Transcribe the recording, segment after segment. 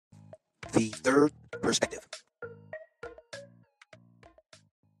The Third Perspective.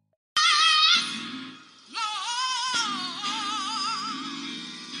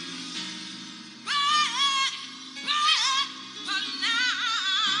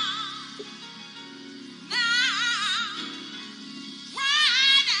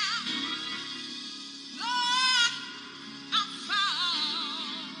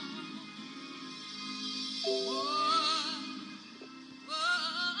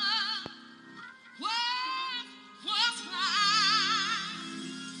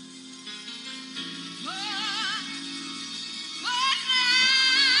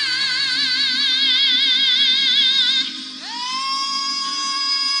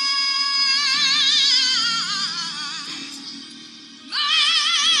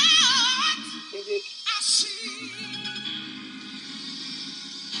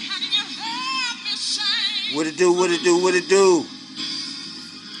 What it do, what it do, what it do?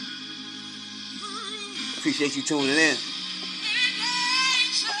 Appreciate you tuning in.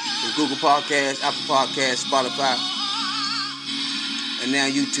 From Google Podcasts, Apple Podcasts, Spotify, and now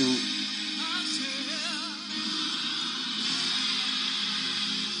YouTube.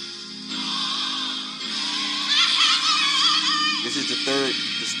 This is the Third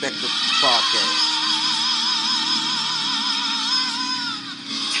Perspective Podcast.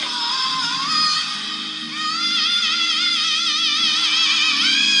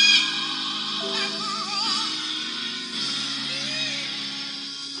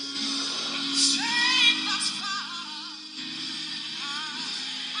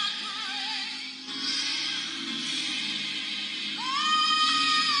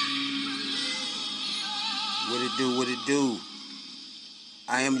 What it do?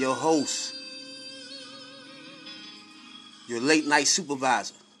 I am your host, your late night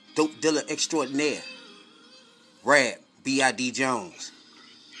supervisor, dope dealer extraordinaire, Rab, B.I.D. Jones.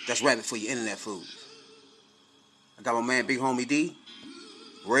 That's rapping for your internet food. I got my man Big Homie D,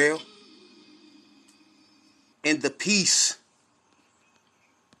 Real, and the Peace.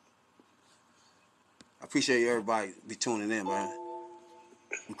 I appreciate everybody be tuning in, man.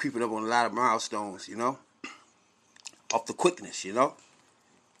 We're creeping up on a lot of milestones, you know? Off the quickness, you know?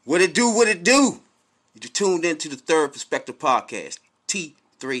 What it do, what it do? You just tuned into the Third Perspective Podcast,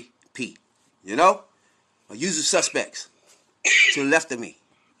 T3P, you know? My usual suspects to the left of me,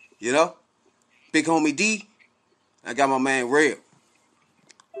 you know? Big Homie D, I got my man Real.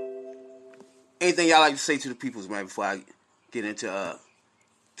 Anything y'all like to say to the peoples, man, before I get into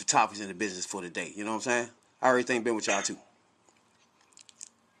the topics in the business for the day, you know what I'm saying? How everything been with y'all too?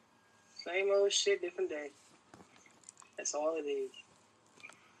 Same old shit, different day. That's all it is.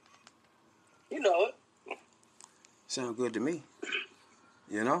 You know it. Sound good to me.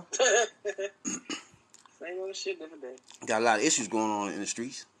 You know? Same old shit, different day. Got a lot of issues going on in the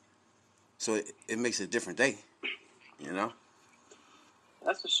streets. So it makes it a different day. You know?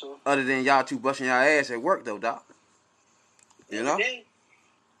 That's for sure. Other than y'all two busting y'all ass at work, though, Doc. You know? Day.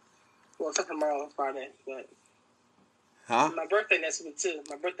 Well, except for tomorrow, Friday, but... Huh? My birthday next week, too.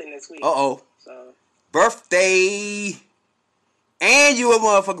 My birthday next week. Uh-oh. So... Birthday... And you a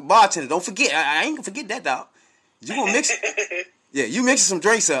motherfucking bartender. Don't forget. I ain't gonna forget that, dog. You gonna mix... Yeah, you mixing some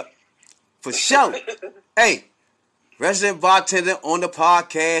drinks up. For sure. Hey, resident bartender on the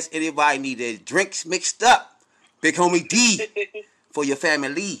podcast. Anybody need their drinks mixed up? Big Homie D for your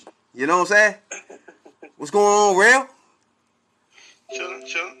family. You know what I'm saying? What's going on, Real?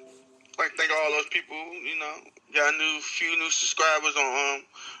 Chillin'. Like to thank all those people, you know. Got a few new subscribers on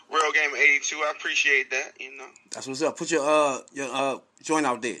Real Game 82. I appreciate that, you know. That's what's up. Put your joint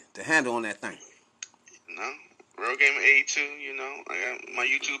out there, the handle on that thing. You know, Real Game 82, you know. I got my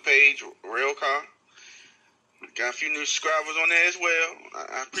YouTube page, Real Car. Got a few new subscribers on there as well.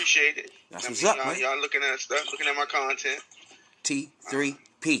 I appreciate it. That's what's up, man. Y'all looking at stuff, looking at my content.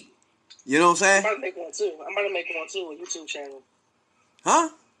 T3P. You know what I'm saying? I'm about to make one too. A YouTube channel. Huh?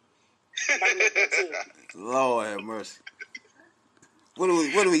 I'm about to make one too. Lord have mercy. What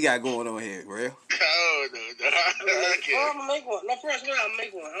do we got going on here, Real? Oh, no. I can't. I'm gonna make one. No, first I'll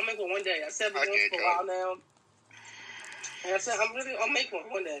make one. I'll make one day. I said this for a while now. And I said I'll make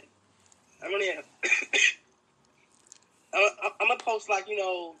one day. I really am. I'm gonna post like, you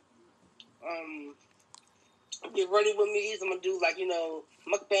know, get ready with me. I'm gonna do like, you know,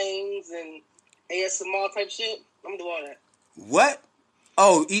 mukbangs and ASMR type shit. I'm gonna do all that. What?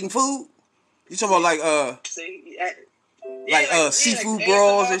 Oh, eating food? You talking about like seafood like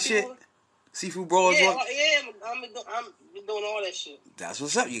brawls and ASMR shit? people. Seafood brawls? Yeah, I'm doing all that shit. That's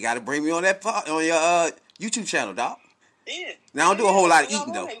what's up. You got to bring me on that on your YouTube channel, dog. Yeah. Now I don't do a whole lot of Y'all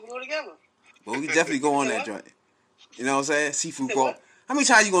eating though, We can go together. but we can definitely go on that joint. You know what I'm saying? Seafood brawl. How many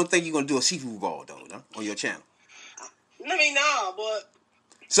times you gonna think you're gonna do a seafood ball though on your channel? I mean, no, but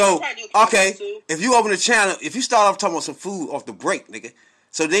so okay, if you open a channel, if you start off talking about some food off the break, nigga,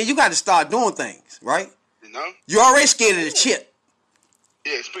 so then you got to start doing things, right? You know, you're already scared of the chip.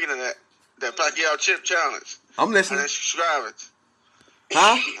 Yeah, speaking of that Pacquiao chip challenge. I'm listening. And subscribers.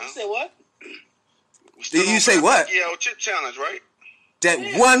 Huh? You said what? Did you say what? Pacquiao chip challenge, right?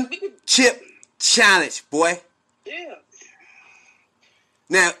 That one chip challenge, boy. Yeah.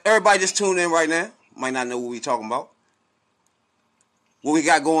 Now, everybody just tuned in right now. Might not know what we talking about. What we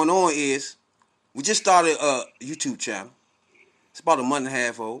got going on is we just started a YouTube channel. It's about a month and a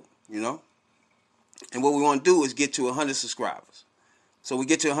half old, you know. And what we want to do is get to 100 subscribers. So we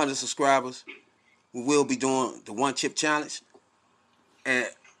get to 100 subscribers, we will be doing the one chip challenge. And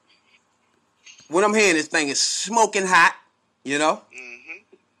what I'm hearing, this thing is smoking hot, you know.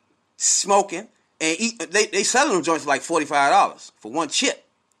 Mm-hmm. Smoking. And they selling them joints for like $45 for one chip.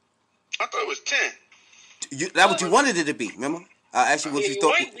 I thought it was 10. That's what you wanted it to be, remember? I asked you what you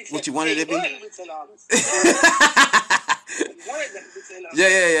thought, what you wanted it to be.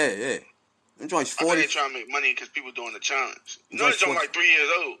 Yeah. Them joints 40. I think they're trying to make money because people doing the challenge. You know, they're like 3 years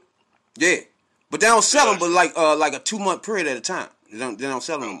old. Yeah, but they don't sell them, but like a 2-month period at a time. They don't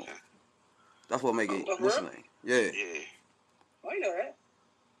sell them no more. That's what make it listening. Yeah. I know that.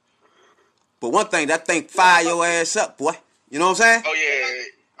 But one thing, that thing fire your ass up, boy. You know what I'm saying? Oh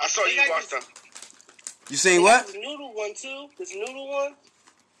yeah, I saw you watch them. You seen what? This noodle one too. This noodle one.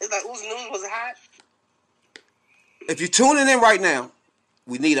 It's like whose noodle was hot. If you're tuning in right now,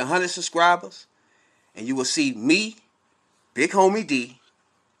 we need 100 subscribers, and you will see me, Big Homie D,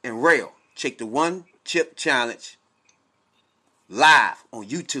 and Rail check the one chip challenge live on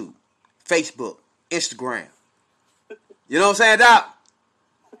YouTube, Facebook, Instagram. You know what I'm saying, Doc?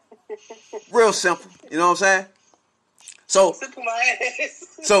 Real simple. You know what I'm saying?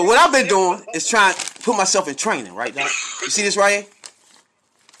 So what I've been doing is trying to put myself in training, right, Doc? You see this right here?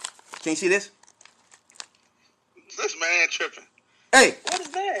 Can you see this? This man tripping. Hey. What is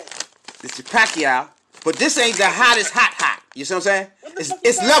that? This is Pacquiao, but this ain't the hottest hot. You see what I'm saying?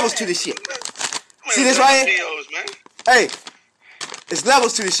 It's levels to this shit. See this right here? Hey, it's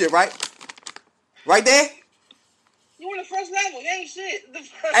levels to this shit, right? Right there? You on the first level, you ain't shit.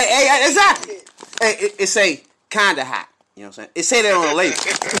 Hey, exactly. Hey, it say kinda hot. You know what I'm saying? It say that on the label.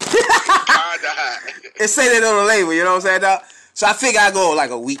 Kinda hot. It say that on the label, you know what I'm saying, Doc? So I figure I go like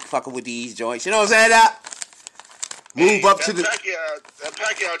a week fucking with these joints. You know what I'm saying, Doc? Move up to the... That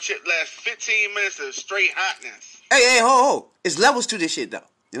Pacquiao chip lasts 15 minutes of straight hotness. Hey, ho. It's levels to this shit, though.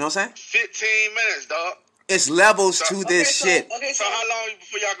 You know what I'm saying? 15 minutes, dog. It's levels to this shit. So how long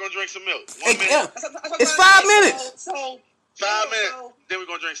before y'all gonna drink some milk? 1 minute? It's 5 minutes. 5 minutes. Then we're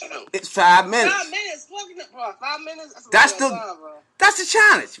gonna drink some milk. It's 5 minutes. 5 minutes? Bro, 5 minutes? That's the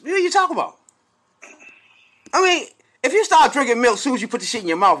challenge. What are you talking about? I mean, if you start drinking milk as soon as you put the shit in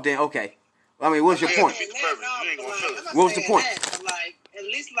your mouth, then okay. I mean, what's your point? What was the point? Like at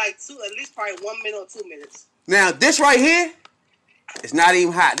least probably 1 minute or 2 minutes. Now this right here, it's not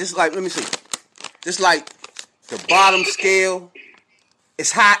even hot. This is like, let me see. This is like the bottom scale.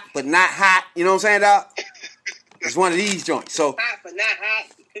 It's hot but not hot. You know what I'm saying, Doc? It's one of these joints. So hot but not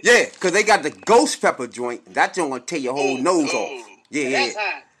hot. Yeah, because they got the ghost pepper joint. That joint gonna tear your whole nose off. Yeah. That's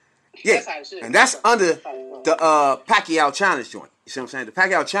hot. Yeah, that's and that's under the Pacquiao challenge joint. You see what I'm saying? The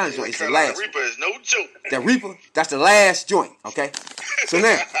Pacquiao challenge joint is the last. Reaper is no joke. The Reaper, that's the last joint, okay? So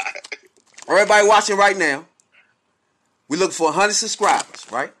now, everybody watching right now, we looking for 100 subscribers,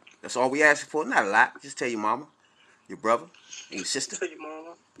 right? That's all we asking for. Not a lot. Just tell your mama, your brother, and your sister. Tell your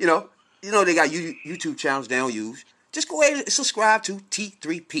mama. You know they got YouTube channels they don't use. Just go ahead and subscribe to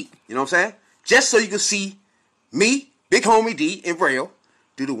T3P. You know what I'm saying? Just so you can see me, Big Homie D, and Rail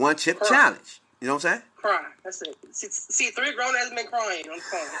do the one chip challenge. You know what I'm saying? Cry. That's it. See 3 grown ass men crying. I'm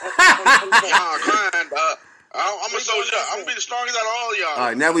crying. Crying, dog. I'm a soldier. I'm gonna be the strongest out of all y'all. All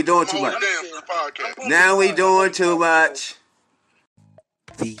right, now we doing too much. Now we doing too much.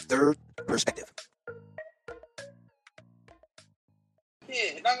 The third perspective.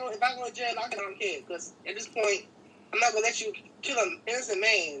 Yeah, if I go to jail, I don't care. Because at this point, I'm not gonna let you kill an innocent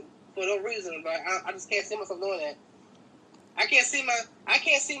man for no reason. But I just can't see myself doing that. I can't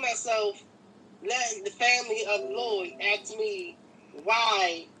see myself letting the family of Lloyd ask me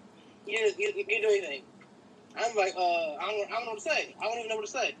why you do anything. I'm like, I don't know what to say. I don't even know what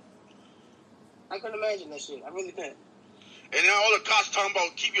to say. I couldn't imagine that shit. I really couldn't. And then all the cops talking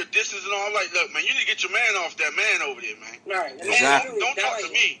about keep your distance and all. I'm like, look, man, you need to get your man off that man over there, man. Right. Exactly. Don't talk to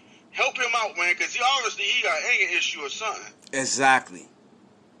me. Help him out, man, because he got an anger issue or something. Exactly.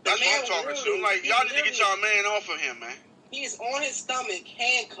 That's what I'm talking to. I'm like, y'all need to get y'all man off of him, man. He's on his stomach,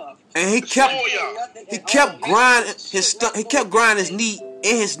 handcuffed. And he kept grinding his knee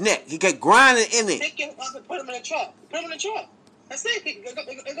in his neck. He kept grinding in it. Pick him up and put him in the truck. That's it.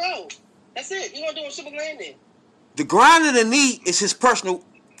 Go. That's it. You want to do a super landing. The grind of the knee is his personal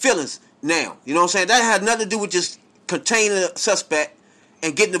feelings now. You know what I'm saying? That had nothing to do with just containing a suspect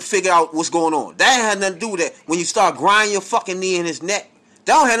and getting to figure out what's going on. That had nothing to do with that. When you start grinding your fucking knee in his neck,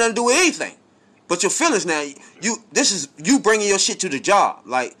 that don't have nothing to do with anything. But your feelings now, this is you bringing your shit to the job.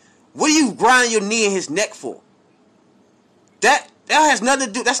 Like, what are you grinding your knee in his neck for? That has nothing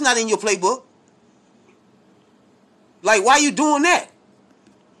to do. That's not in your playbook. Like, why you doing that?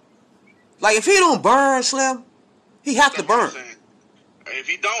 Like, if he don't burn, Slim, he have to burn. If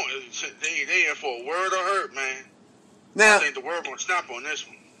he don't, they in for a word or hurt, man. Now, I think the word gonna snap on this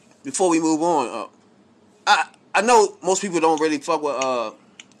one. Before we move on, I know most people don't really fuck with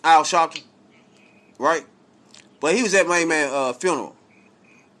Al Sharpton, right? But he was at my man funeral,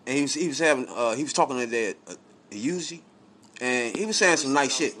 and he was talking to that Uzi, and he was saying some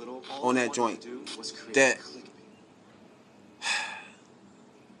nice shit on that joint. That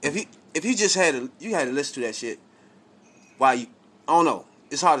if you just had to listen to that shit, I don't know,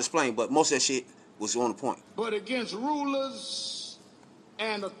 it's hard to explain, but most of that shit was on the point. But against rulers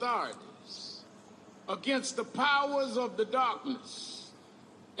and authorities, against the powers of the darkness,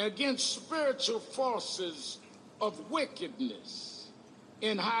 against spiritual forces of wickedness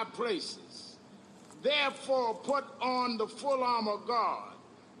in high places. Therefore, put on the full armor of God,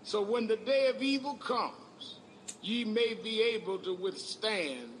 so when the day of evil comes, ye may be able to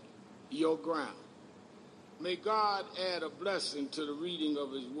withstand your ground. May God add a blessing to the reading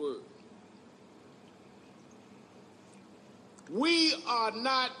of his word. We are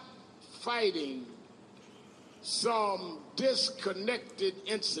not fighting some disconnected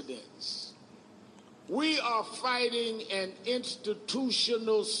incidents. We are fighting an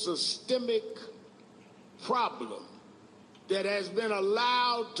institutional, systemic problem that has been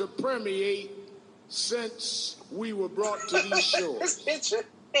allowed to permeate since we were brought to these shores.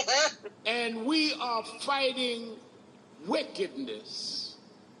 And we are fighting wickedness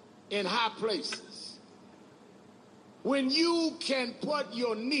in high places. When you can put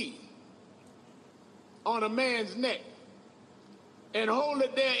your knee on a man's neck and hold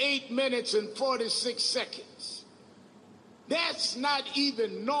it there 8 minutes and 46 seconds, that's not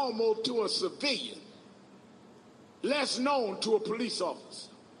even normal to a civilian, less known to a police officer.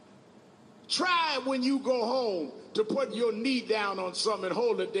 Try when you go home to put your knee down on something and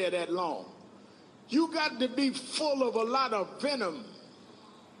hold it there that long. You got to be full of a lot of venom,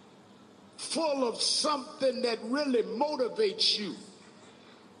 full of something that really motivates you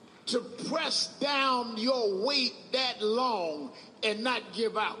to press down your weight that long and not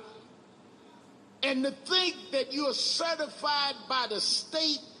give out. And to think that you're certified by the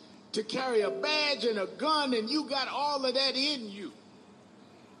state to carry a badge and a gun and you got all of that in you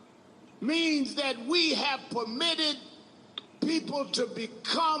means that we have permitted people to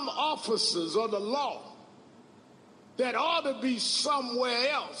become officers of the law that ought to be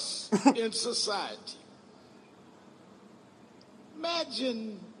somewhere else in society.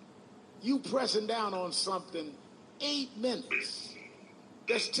 Imagine you pressing down on something 8 minutes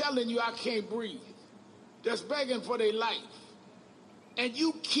that's telling you I can't breathe, that's begging for their life, and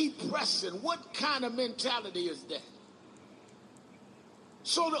you keep pressing. What kind of mentality is that?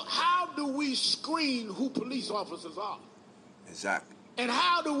 So how do we screen who police officers are? Exactly. And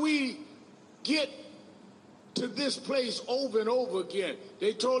how do we get to this place over and over again?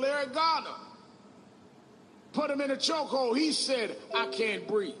 They told Eric Garner, put him in a chokehold. He said, I can't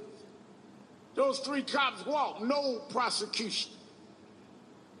breathe. Those 3 cops walked, no prosecution.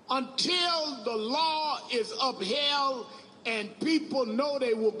 Until the law is upheld and people know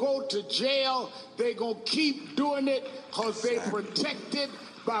they will go to jail, they're going to keep doing it because they're protected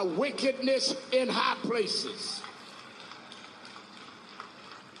by wickedness in high places.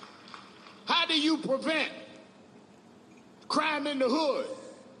 How do you prevent crime in the hood?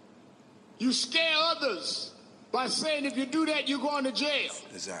 You scare others by saying if you do that, you're going to jail.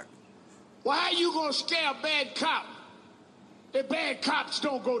 Exactly. Well, how are you going to scare a bad cop if bad cops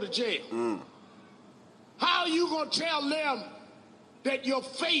don't go to jail? How are you going to tell them that your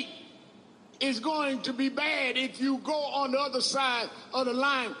fate is going to be bad if you go on the other side of the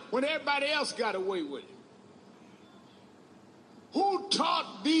line when everybody else got away with it? Who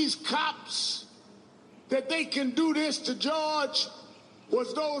taught these cops that they can do this to George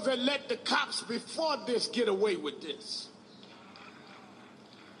was those that let the cops before this get away with this.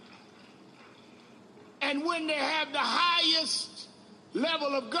 And when they have the highest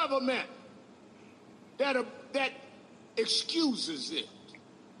level of government that excuses it.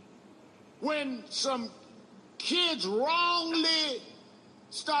 When some kids wrongly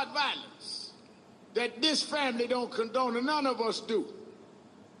start violence, that this family don't condone, and none of us do.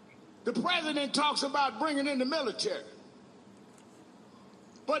 The president talks about bringing in the military,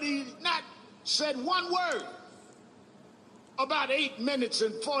 but he not said one word about 8 minutes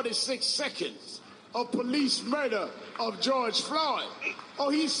and 46 seconds of police murder of George Floyd. Oh,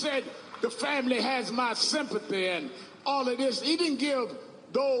 he said the family has my sympathy and all of this. He didn't give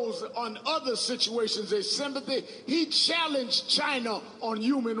those on other situations a sympathy. He challenged China on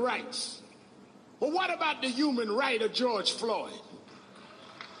human rights. Well, what about the human right of George Floyd?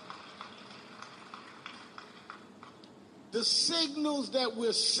 The signals that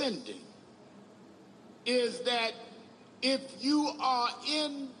we're sending is that if you are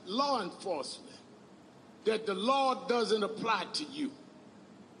in law enforcement, that the law doesn't apply to you.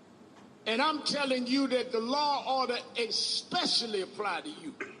 And I'm telling you that the law ought to especially apply to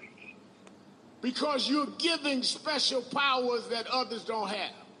you, because you're giving special powers that others don't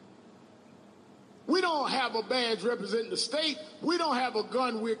have. We don't have a badge representing the state. We don't have a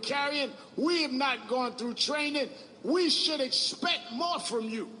gun we're carrying. We have not gone through training. We should expect more from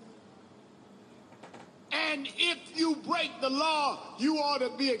you. And if you break the law, you ought to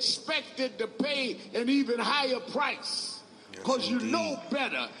be expected to pay an even higher price. Because you know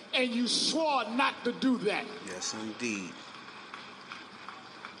better, and you swore not to do that. Yes, indeed.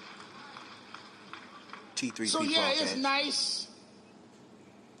 T3P so, yeah, podcast. It's nice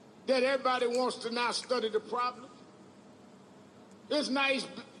that everybody wants to now study the problem. It's nice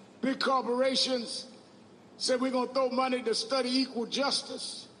big corporations say we're going to throw money to study equal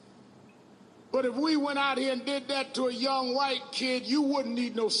justice. But if we went out here and did that to a young white kid, you wouldn't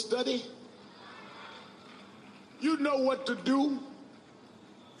need no study. You know what to do.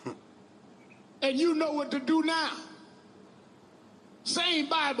 And you know what to do now. Same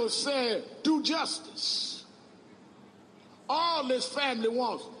Bible said, do justice. All this family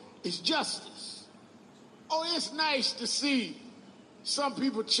wants is justice. Oh, it's nice to see some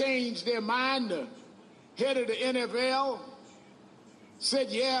people change their mind. The head of the NFL said,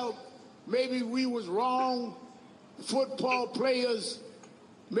 yeah, maybe we was wrong. Football players,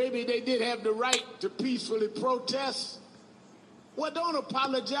 maybe they did have the right to peacefully protest. Well, don't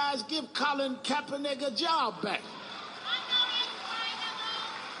apologize. Give Colin Kaepernick a job back.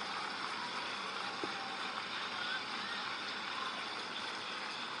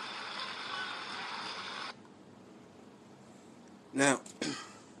 Now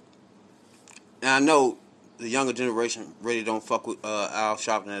I know the younger generation really don't fuck with Al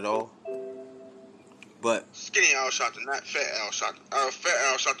Sharpton at all. But skinny Al Sharpton, not fat Al Sharpton. Fat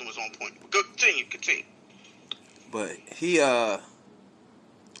Al Sharpton was on point. Continue. But he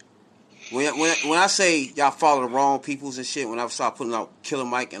when I say y'all follow the wrong peoples and shit, when I start putting out Killer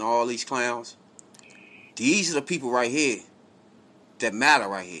Mike and all these clowns, these are the people right here that matter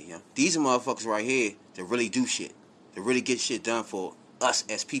right here. You know? These are motherfuckers right here that really do shit, that really get shit done for us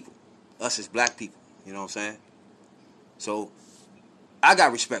as people, us as black people. You know what I'm saying? So I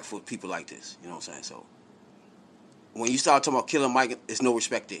got respect for people like this. You know what I'm saying? So when you start talking about Killer Mike, there's no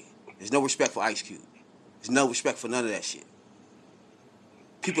respect there. There's no respect for Ice Cube. There's no respect for none of that shit.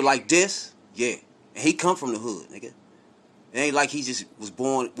 People like this, yeah. And he come from the hood, nigga. It ain't like he just was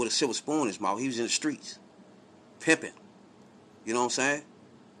born with a silver spoon in his mouth. He was in the streets, pimping. You know what I'm saying?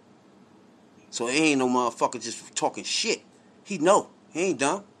 So it ain't no motherfucker just talking shit. He know. He ain't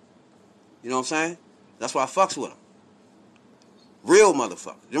dumb. You know what I'm saying? That's why I fucks with him. Real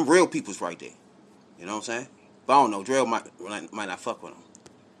motherfucker. Them real people's right there. You know what I'm saying? But I don't know. Drell might not fuck with him.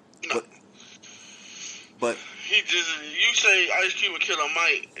 No. But he just, you say Ice Cube and Killer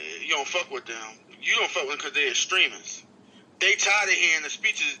Mike, you don't fuck with them. You don't fuck with them because they're extremists. They tired of hearing the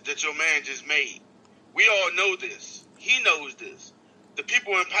speeches that your man just made. We all know this. He knows this. The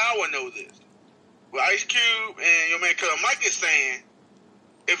people in power know this. What Ice Cube and your man Killer Mike is saying,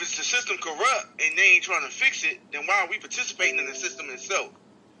 if it's the system corrupt and they ain't trying to fix it, then why are we participating in the system itself?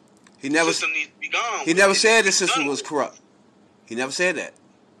 He never, the system needs to be gone. He never said the system was corrupt. He never said that.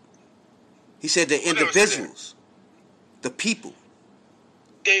 He said the individuals, the people.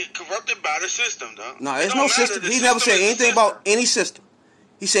 They corrupted by the system, though. No, there's no system. He never said anything about any system.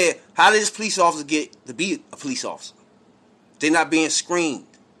 He said, how did this police officer get to be a police officer? They're not being screened.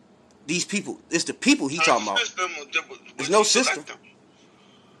 These people, it's the people he talking about. There's no system.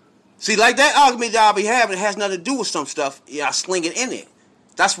 See, like that argument that I'll be having, it has nothing to do with some stuff. Yeah, I sling it in there.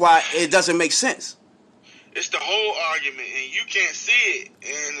 That's why it doesn't make sense. It's the whole argument, and you can't see it,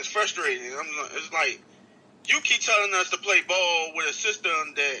 and it's frustrating. It's like, you keep telling us to play ball with a system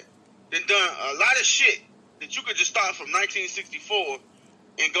that done a lot of shit that you could just start from 1964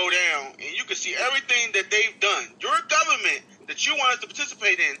 and go down, and you can see everything that they've done. Your government that you want us to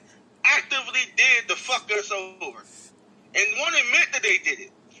participate in actively did the fuck us over, and won't admit that they did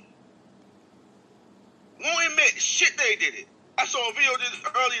it. Won't admit shit they did it. I saw a video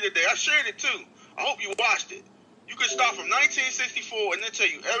earlier today. I shared it too. I hope you watched it. You can start from 1964 and they'll tell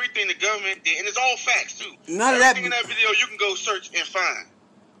you everything the government did, and it's all facts too. None of everything in that video you can go search and find.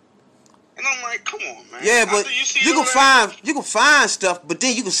 And I'm like, come on, man. Yeah, but you can find stuff, but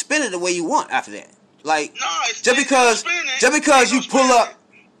then you can spin it the way you want after that. Like, no, just because you pull up,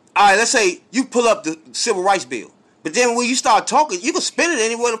 all right, let's say you pull up the Civil Rights Bill, but then when you start talking, you can spin it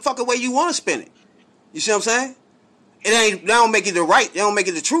anywhere the fucking way you want to spin it. You see what I'm saying? They don't make it the right. They don't make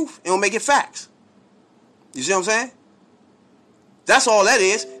it the truth. They don't make it facts. You see what I'm saying? That's all that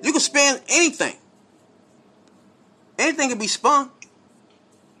is. You can spin anything. Anything can be spun.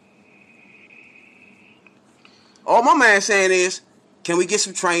 All my man saying is, can we get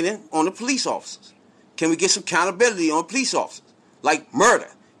some training on the police officers? Can we get some accountability on police officers? Like murder,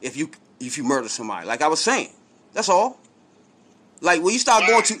 if you murder somebody. Like I was saying. That's all. Like when you start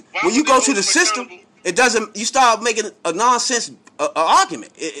going to the system, it doesn't. You start making a nonsense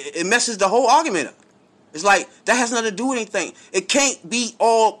argument. It messes the whole argument up. It's like that has nothing to do with anything. It can't be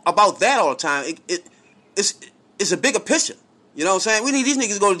all about that all the time. It's a bigger picture. You know what I'm saying? We need these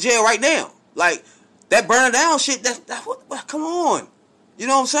niggas to go to jail right now. Like that burning down shit. Come on. You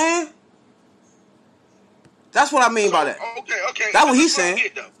know what I'm saying? That's what I mean by that. Okay. That's what he's saying.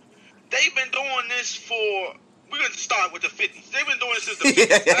 They've been doing this for. We're going to start with the 50s. They've been doing this since the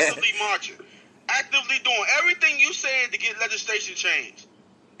 50s. Actively marching. Actively doing everything you said to get legislation changed.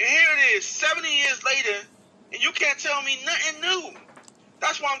 And here it is, 70 years later, and you can't tell me nothing new.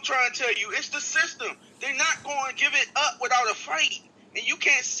 That's what I'm trying to tell you. It's the system. They're not going to give it up without a fight. And you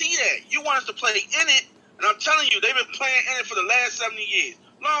can't see that. You want us to play in it, and I'm telling you, they've been playing in it for the last 70 years.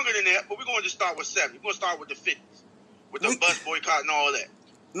 Longer than that, but we're going to just start with 70. We're going to start with the 50s. With the bus boycott and all that.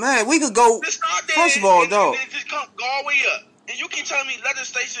 Man, we could go. First of all, though. Just go all the way up. And you keep telling me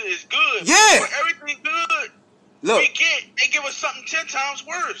legislation is good. Yeah. But everything good. Look. They give us something 10 times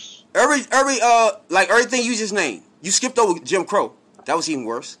worse. Like everything you just named. You skipped over Jim Crow. That was even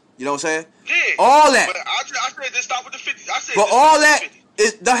worse. You know what I'm saying? Yeah. All that. But I said just stop with the 50s. But all that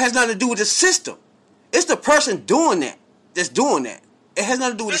has nothing to do with the system. It's the person doing that that's doing that. It has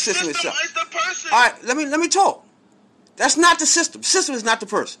nothing to do with the system itself. It's the person. All right, let me talk. That's not the system. The system is not the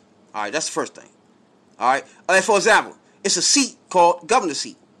person. All right, that's the first thing. All right. Like for example, it's a seat called governor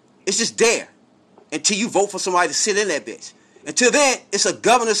seat. It's just there until you vote for somebody to sit in that bitch. Until then, it's a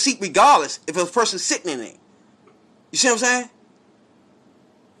governor seat regardless if a person's sitting in there. You see what I'm saying?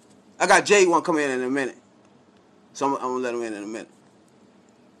 I got Jay want to come in a minute. So I'm going to let him in a minute.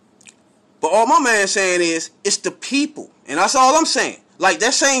 But all my man saying is, it's the people. And that's all I'm saying. Like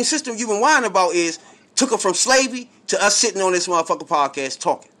that same system you've been whining about took it from slavery to us sitting on this motherfucking podcast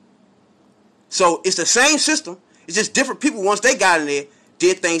talking. So it's the same system. It's just different people, once they got in there,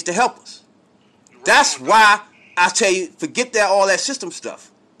 did things to help us. That's why I tell you, forget all that system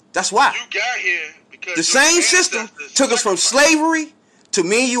stuff. That's why. You got here because the same system took us from slavery to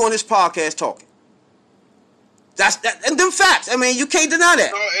me and you on this podcast talking. That's that, and them facts. I mean, you can't deny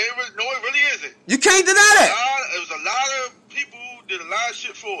that. No, it really isn't. You can't deny that. It was a lot of people who did a lot of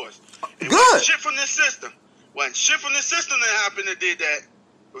shit for us. Good. Shit from this system. When shit from the system that happened that did that,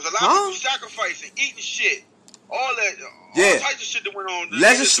 there was a lot of people sacrificing, eating shit, all that, all types of shit that went on.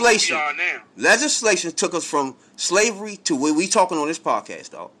 Legislation took us from slavery to where we talking on this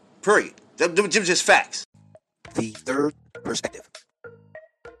podcast, dog. Period. Them just facts. The third perspective.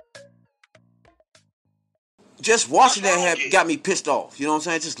 Just watching that got me pissed off. You know what I'm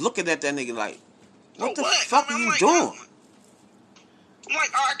saying? Just looking at that nigga like, what the fuck are you doing? I'm like,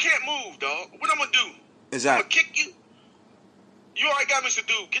 I can't move, dog. What I'm gonna do? Exactly. I'm gonna kick you. You already got me to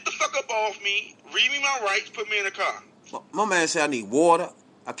do. Get the fuck up off me. Read me my rights. Put me in the car. My man said I need water.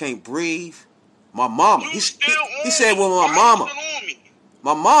 I can't breathe. My mama. He said, well, my mama.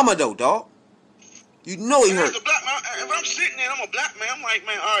 My mama though, dog. You know he hurt. If I'm sitting there, I'm a black man. I'm like,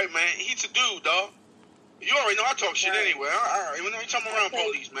 man, all right, man. He's a dude, dog. You already know I talk shit anyway. When I come around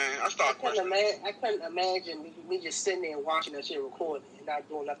police, man, I start questioning. I couldn't imagine me just sitting there watching that shit recording and not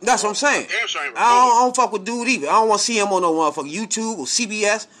doing nothing. That's what I'm saying. I don't fuck with dude either. I don't want to see him on no motherfucking YouTube or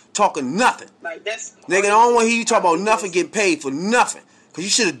CBS talking nothing. Like that's nigga, I don't want to hear you talk about nothing getting paid for nothing. Because you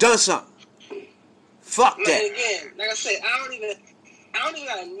should have done something. Fuck that. Again, like I said, I don't even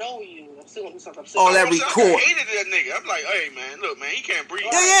gotta know you. I'm still gonna do something. All that record. I hated that nigga. I'm like, hey man, look man, he can't breathe.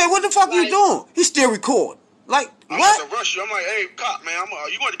 Yeah, what the fuck you doing? He still recording. Like, I'm what? about to rush you. I'm like, hey, cop, man,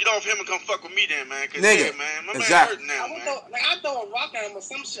 you going to get off him and come fuck with me then, man? Cause Nigga, yeah, man, my exactly. man hurting now, man. I throw a rock at him or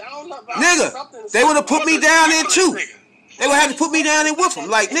some shit. I don't know. Nigga, they would have put me down there too. They would have to put me down there with him.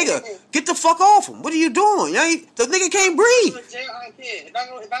 Like, nigga, get the fuck off him. What are you doing? The nigga can't breathe. If I don't care.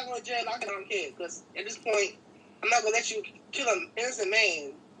 If I go to jail, I don't care. Because at this point, I'm not going to let you kill an innocent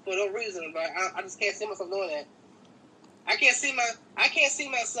man for no reason. But I just can't see myself doing that. I can't see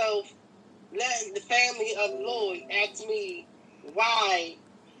myself letting the family of Lloyd ask me why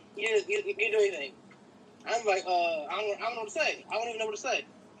you do anything. I'm like, I don't know what to say. I don't even know what to say.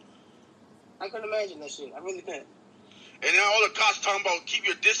 I couldn't imagine that shit. I really couldn't. And then all the cops talking about keep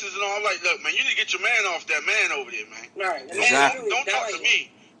your distance and all. I'm like, look, man, you need to get your man off that man over there, man. Right. Exactly. Don't talk to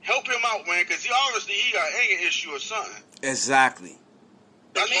me. Help him out, man, because he got an anger issue or something. Exactly.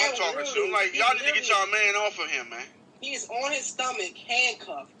 That's what I'm talking to. I'm like, y'all need to get y'all man off of him, man. He's on his stomach,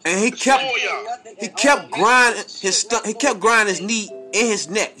 handcuffed. And he kept grinding his knee in his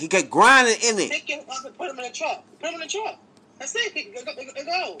neck. He kept grinding in it. Pick him up and put him in the truck. That's it.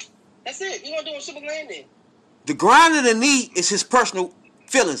 Go. That's it. You want to do a super landing. The grind of the knee is his personal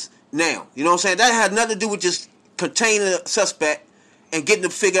feelings now. You know what I'm saying? That had nothing to do with just containing a suspect and getting to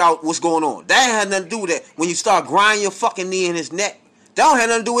figure out what's going on. That had nothing to do with that. When you start grinding your fucking knee in his neck, that don't have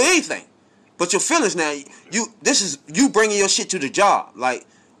nothing to do with anything. But your feelings now, this is you bringing your shit to the job. Like,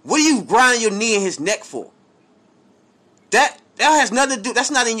 what are you grinding your knee in his neck for? That has nothing to do.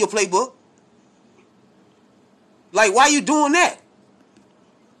 That's not in your playbook. Like, why you doing that?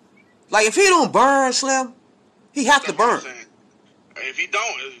 Like, if he don't burn, Slim, he have to burn. If he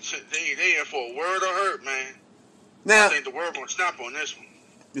don't, they in for a word or hurt, man. Now, I think the word gonna snap on this one.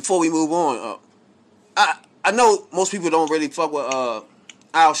 Before we move on, I know most people don't really fuck with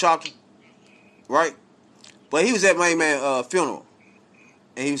Al Sharpton, right? But he was at my man funeral,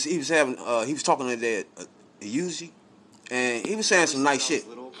 and he was talking to that Uzi, and he was saying some nice shit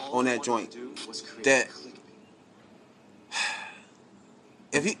on that joint. That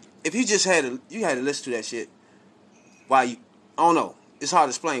if you just had to listen to that shit, I don't know, it's hard to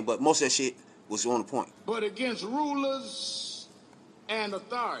explain, but most of that shit was on the point. But against rulers and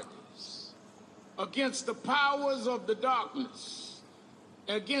authorities, against the powers of the darkness,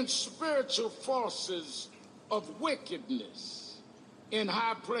 against spiritual forces of wickedness in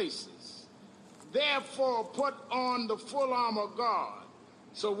high places. Therefore, put on the full armor of God,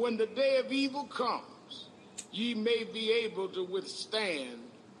 so when the day of evil comes, ye may be able to withstand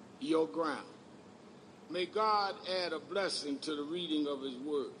your ground. May God add a blessing to the reading of his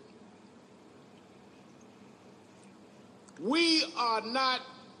word. We are not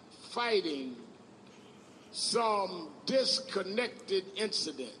fighting some disconnected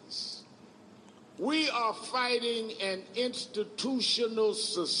incidents. We are fighting an institutional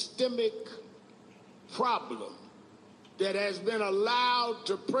systemic problem that has been allowed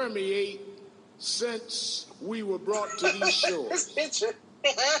to permeate since we were brought to these shores.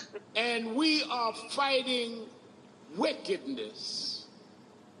 And we are fighting wickedness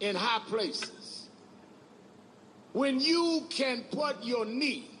in high places. When you can put your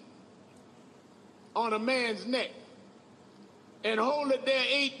knee on a man's neck and hold it there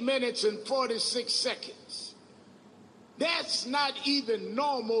 8 minutes and 46 seconds, that's not even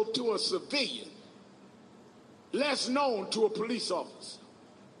normal to a civilian, less known to a police officer.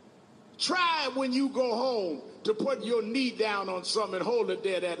 Try when you go home to put your knee down on something and hold it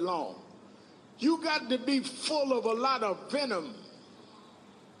there that long. You got to be full of a lot of venom,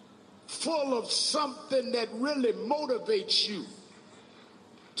 full of something that really motivates you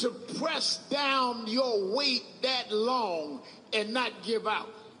to press down your weight that long and not give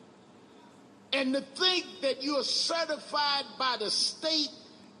out. And to think that you're certified by the state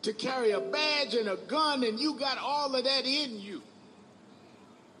to carry a badge and a gun and you got all of that in you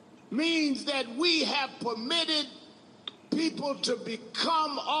means that we have permitted people to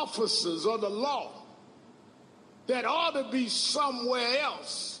become officers of the law that ought to be somewhere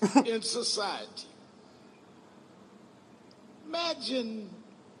else in society. Imagine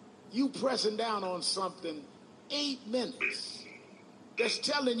you pressing down on something 8 minutes that's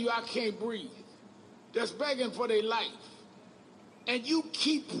telling you I can't breathe, that's begging for their life, and you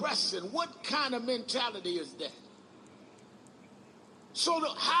keep pressing. What kind of mentality is that? So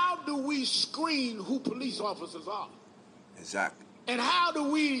how do we screen who police officers are? Exactly. And how do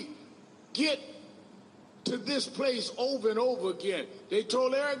we get to this place over and over again? They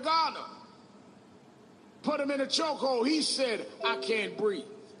told Eric Garner, put him in a chokehold. He said, I can't breathe.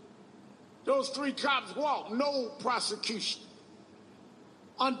 Those 3 cops walked, no prosecution.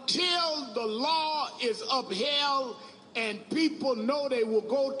 Until the law is upheld and people know they will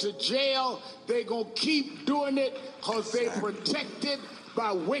go to jail, they're going to keep doing it because they're protected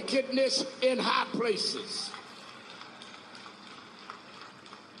by wickedness in high places.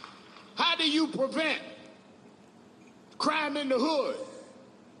 How do you prevent crime in the hood?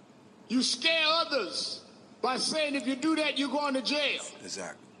 You scare others by saying if you do that, you're going to jail.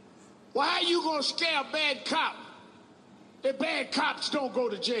 Exactly. Well, how are you going to scare a bad cop if bad cops don't go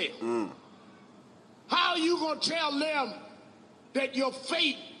to jail? How are you going to tell them that your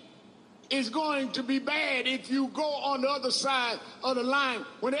fate is going to be bad if you go on the other side of the line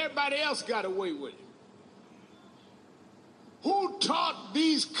when everybody else got away with it? Who taught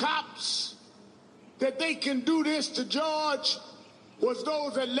these cops that they can do this to George was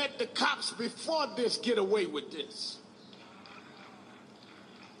those that let the cops before this get away with this.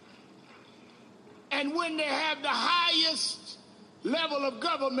 And when they have the highest level of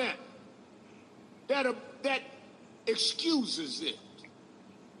government that excuses it,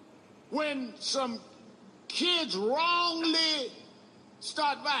 when some kids wrongly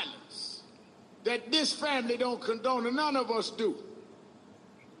start violence, that this family don't condone, and none of us do.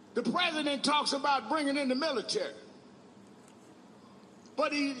 The president talks about bringing in the military,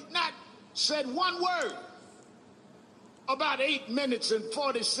 but he not said one word about 8 minutes and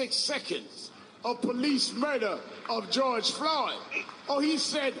 46 seconds of police murder of George Floyd. Oh, he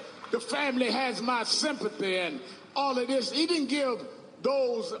said the family has my sympathy and all of this. He didn't give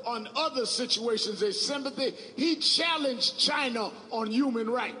those on other situations their sympathy. He challenged China on human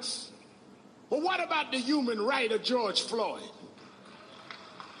rights. Well, what about the human right of George Floyd?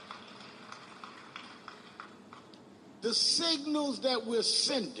 The signals that we're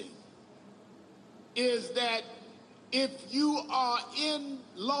sending is that if you are in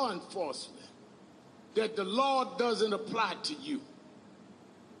law enforcement, that the law doesn't apply to you.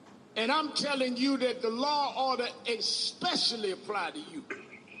 And I'm telling you that the law ought to especially apply to you,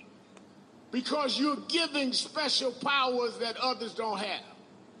 because you're giving special powers that others don't have.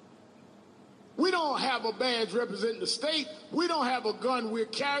 We don't have a badge representing the state. We don't have a gun we're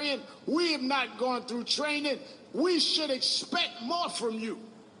carrying. We have not gone through training. We should expect more from you.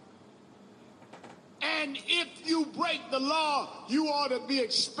 And if you break the law, you ought to be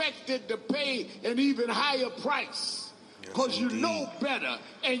expected to pay an even higher price. Because you know better,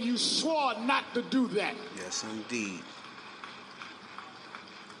 and you swore not to do that. Yes, indeed.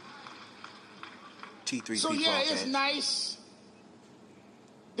 T3P so, yeah, podcast. It's nice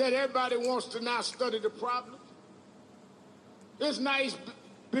that everybody wants to now study the problem. It's nice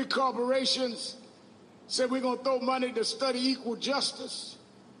big corporations say we're going to throw money to study equal justice.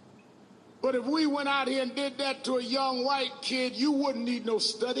 But if we went out here and did that to a young white kid, you wouldn't need no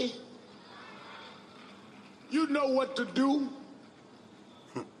study. You know what to do.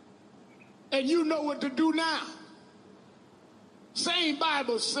 And you know what to do now. Same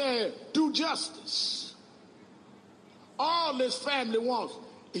Bible said, do justice. All this family wants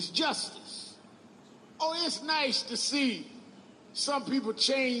is justice. Oh, it's nice to see some people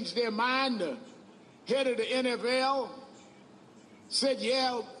change their mind. The head of the NFL said,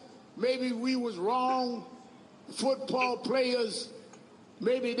 yeah, maybe we was wrong. Football players,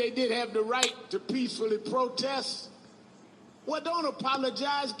 maybe they did have the right to peacefully protest. Well, don't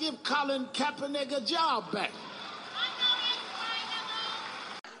apologize. Give Colin Kaepernick a job back.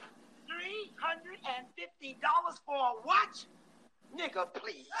 $350 for a watch? Nigga,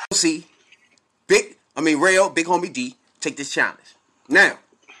 please. See, Rayo, Big Homie D, take this challenge. Now,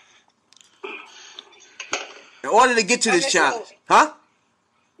 in order to get to this challenge, huh?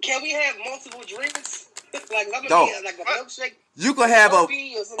 Can we have multiple drinks? like a milkshake? You can have a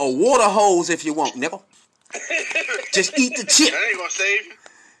water hose if you want, nigga. Just eat the chip. That ain't gonna save you.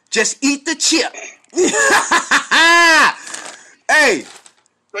 Just eat the chip. Hey.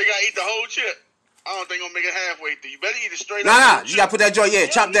 So you gotta eat the whole chip. I don't think I'm gonna make it halfway through. You better eat it straight up. Nah, you gotta put that joint,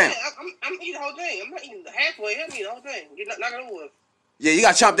 chop down. I'm eating the whole thing. I'm not eating halfway. I'm eating the whole thing. You're not gonna work. Yeah, you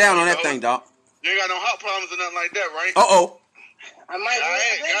gotta chop down on that thing, dog. You ain't got no heart problems or nothing like that, right? Uh-oh. I might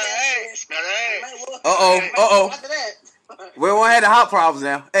We don't have the heart problems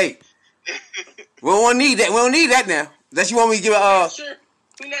now. Hey. We don't need that. We don't need that now. Unless you want me to give it, Sure.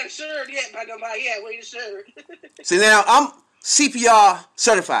 We're not sure yet, but wait, sure. See, now, I'm CPR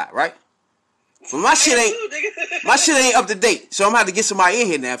certified, right? But my shit ain't up to date. So I'm gonna have to get somebody in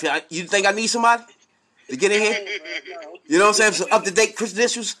here now. You think I need somebody to get in here? You know what I'm saying? Some up to date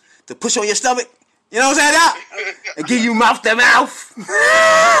credentials to push on your stomach. You know what I'm saying? And give you mouth to mouth.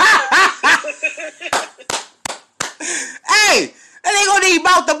 Hey, that ain't gonna need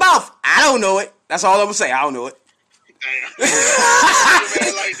mouth to mouth. I don't know it. That's all I'm gonna say. I don't know it. I'm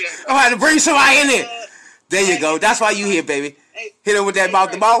gonna have to bring somebody in there. There you go. That's why you here, baby. Hey, hit him with that mouth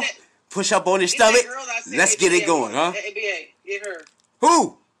to mouth. Push up on his stomach. Let's get it going, huh? ABA, get her.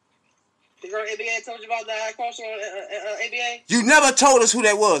 Who? The girl ABA told you about that question on ABA? You never told us who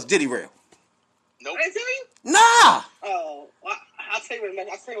that was, did he, Real? Nope. I didn't tell you? Nah. Oh, well, I'll tell you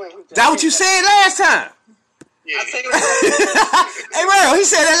what. That what you said last time? Yeah. I'll tell you what. Hey, Real, he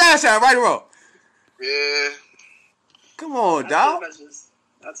said that last time, right or wrong? Yeah. Come on, dog.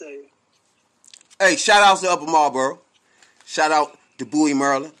 I'll tell you. Hey, shout outs to Upper Marlboro. Shout out to Bowie,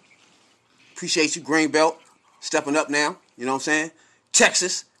 Maryland. Appreciate you, Greenbelt, stepping up now. You know what I'm saying?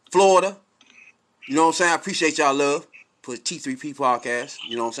 Texas, Florida. You know what I'm saying? I appreciate y'all love for the T3P podcast.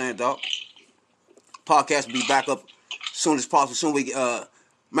 You know what I'm saying, dog? Podcast will be back up as soon as possible. Soon we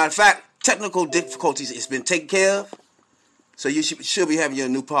matter of fact, technical difficulties it's been taken care of. So you should be having your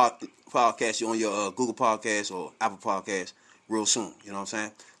new podcast on your Google Podcast or Apple Podcast real soon. You know what I'm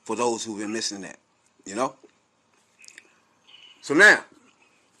saying? For those who've been missing that. You know? So now,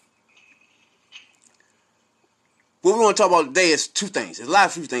 what we want to talk about today is two things. There's a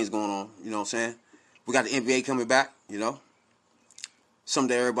few things going on, you know what I'm saying? We got the NBA coming back, you know? Something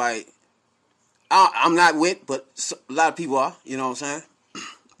that everybody, I'm not with, but a lot of people are, you know what I'm saying?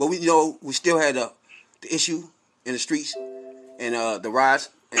 But we still had the issue in the streets and the riots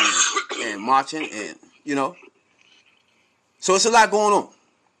and marching and, you know. So it's a lot going on.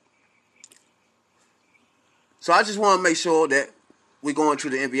 So I just want to make sure that we're going to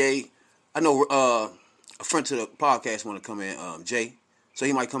the NBA. I know a friend to the podcast want to come in, Jay. So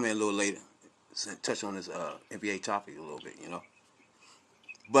he might come in a little later, touch on this NBA topic a little bit, you know.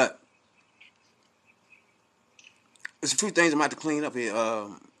 But there's a few things I'm about to clean up here.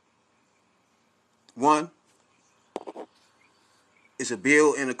 One, it's a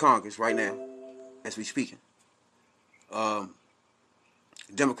bill in the Congress right now, as we speaking.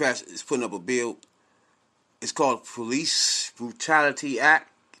 Democrats is putting up a bill. It's called Police Brutality Act.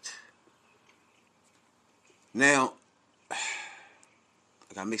 Now, I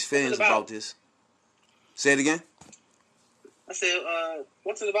got mixed feelings about this. Say it again. I said,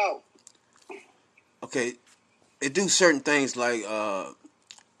 what's it about? Okay, it do certain things like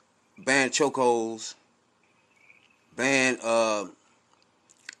ban chokeholds, ban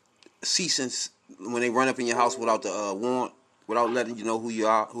ceasing when they run up in your house without the warrant, without letting you know who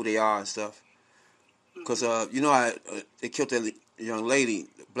they are and stuff. Because, they killed that young lady,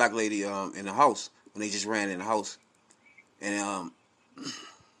 black lady, in the house when they just ran in the house and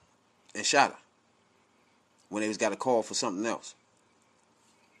shot her when they got a call for something else.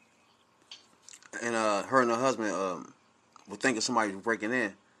 And her and her husband were thinking somebody was breaking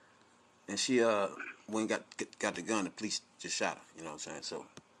in, and she when got the gun, the police just shot her. You know what I'm saying? So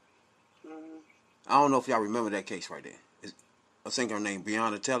I don't know if y'all remember that case right there. I think her name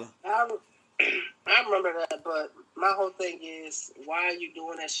Breonna Taylor. I remember that, but my whole thing is, why are you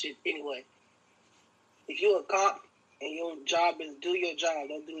doing that shit anyway? If you're a cop and your job is do your job,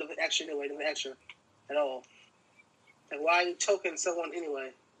 don't do nothing extra anyway, nothing extra at all. And why are you choking someone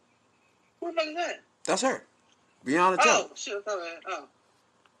anyway? Who the fuck is that? That's her. Breonna Taylor. Oh, shit, I thought that.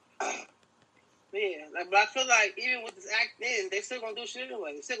 Oh. Yeah, but I feel like even with this act in, they still gonna do shit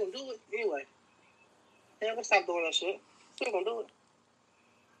anyway. They still gonna do it anyway. They're gonna stop doing that shit. Still gonna do it.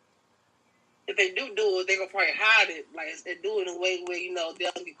 If they do it, they're gonna probably hide it. Like they do it in a way where they'll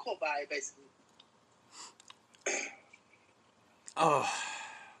get caught by it, basically. Oh,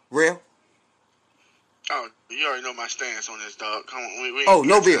 real? Oh, you already know my stance on this, dog. Come on, oh,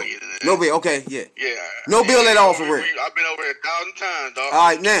 no bill. No bill. Okay, yeah. Yeah. No bill at all for real. I've been over it 1,000 times, dog. All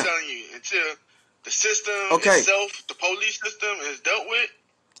right, now. I'm telling you, until the system itself, the police system, is dealt with,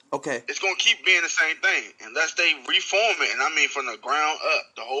 okay, it's gonna keep being the same thing unless they reform it, and I mean from the ground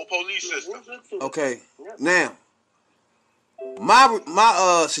up, the whole police system. Okay, now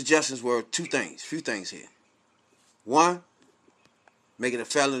my suggestions were few things here. One, make it a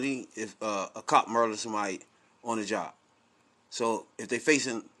felony if a cop murders somebody on the job. So if they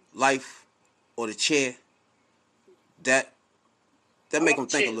facing life or the chair, that make them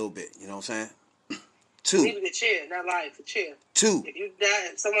think a little bit. You know what I'm saying? Two. Even the chair, not life, the chair. Two.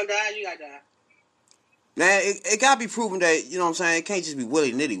 If someone died, you gotta die. Now, it gotta be proven that, you know what I'm saying, it can't just be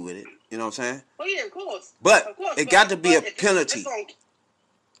willy-nilly with it. You know what I'm saying? Oh, yeah, of course. But it got to be a penalty.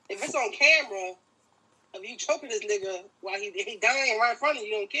 If it's on camera of you choking this nigga while he dying right in front of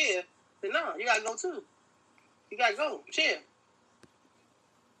you, don't care, then no, you gotta go too. You gotta go. Chill.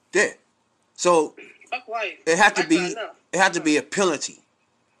 Yeah. So fuck life. It had to be a penalty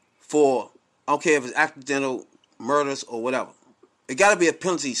for, I don't care if it's accidental murders or whatever. It got to be a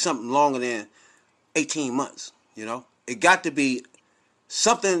penalty something longer than 18 months, you know? It got to be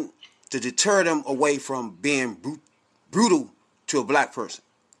something to deter them away from being brutal to a black person.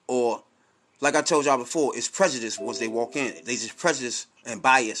 Or, like I told y'all before, it's prejudice once they walk in. They just prejudice and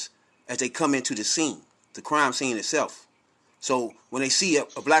bias as they come into the scene, the crime scene itself. So when they see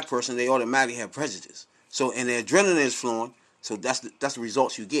a black person, they automatically have prejudice. So, and their adrenaline is flowing, so that's the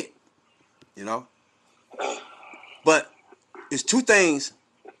results you get, you know? But it's two things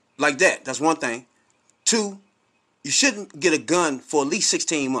like that. That's one thing. Two, you shouldn't get a gun for at least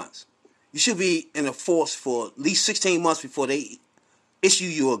 16 months. You should be in a force for at least 16 months before they issue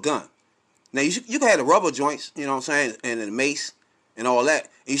you a gun. Now, you can have the rubber joints, you know what I'm saying, and the mace and all that,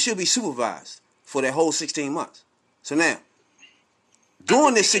 and you should be supervised for that whole 16 months. So now,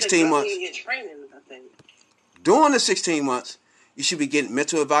 during this 16 months, during the 16 months, you should be getting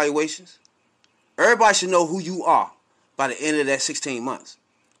mental evaluations. Everybody should know who you are by the end of that 16 months.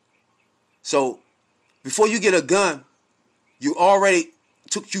 So, before you get a gun, you already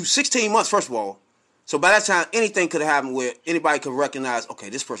took you 16 months, first of all. So by that time, anything could have happened where anybody could recognize, okay,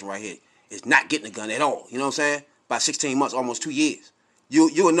 this person right here is not getting a gun at all. You know what I'm saying? By 16 months, almost 2 years.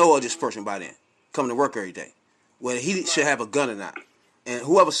 You'll know of this person by then, coming to work every day, whether he should have a gun or not. And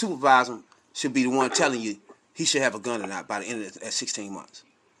whoever supervises him should be the one telling you he should have a gun or not by the end of that 16 months.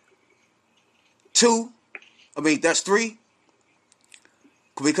 That's 3.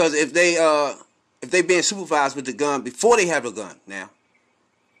 Because if they being supervised with the gun before they have a gun now,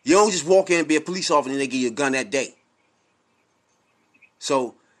 you don't just walk in and be a police officer and they give you a gun that day.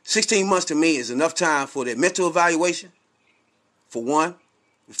 So 16 months to me is enough time for their mental evaluation, for one,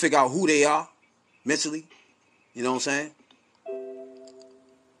 to figure out who they are mentally, you know what I'm saying?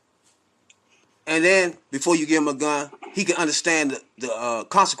 And then before you give him a gun, he can understand the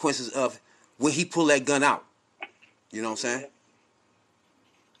consequences of when he pull that gun out. You know what I'm saying?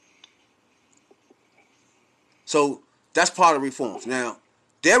 So that's part of reforms. Now,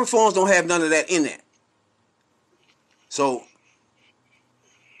 their reforms don't have none of that in there. So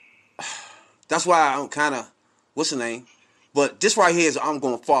that's why I'm kind of, what's the name? But this right here is I'm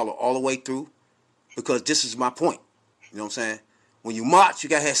going to follow all the way through because this is my point. You know what I'm saying? When you march, you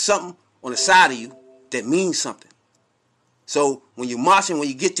got to have something on the side of you that means something. So when you're marching, when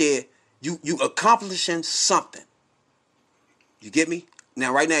you get there, you accomplishing something. You get me?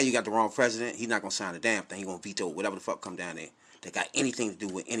 Now, right now, you got the wrong president. He's not going to sign a damn thing. He's going to veto whatever the fuck come down there that got anything to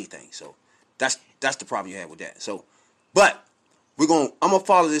do with anything. So that's the problem you have with that. So, but I'm going to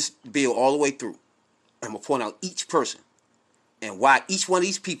follow this bill all the way through. I'm going to point out each person and why each one of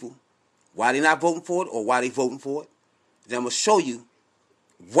these people, why they're not voting for it or why they voting for it. Then I'm going to show you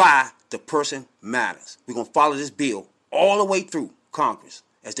why the person matters. We're going to follow this bill all the way through Congress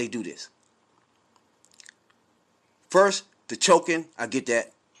as they do this. First, the choking, I get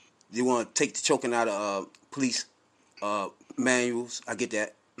that. You want to take the choking out of police manuals, I get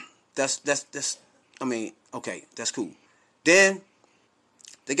that. That's okay, that's cool. Then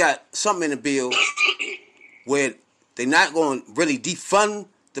they got something in the bill where they're not going to really defund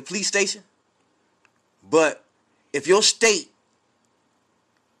the police station, but if your state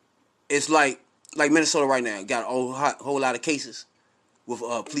is like Minnesota right now, got a whole lot of cases with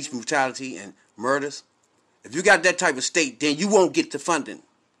police brutality and murders. If you got that type of state, then you won't get the funding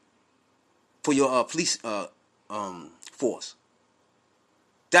for your police force.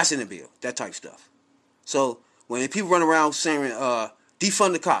 That's in the bill, that type of stuff. So when people run around saying,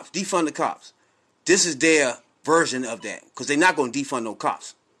 defund the cops, this is their version of that. Because they're not going to defund no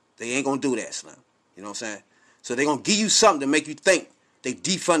cops. They ain't going to do that, Slim. You know what I'm saying? So they're going to give you something to make you think they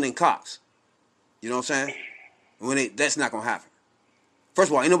defunding cops. You know what I'm saying? That's not going to happen.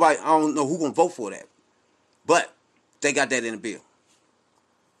 First of all, I don't know who's going to vote for that. But they got that in the bill.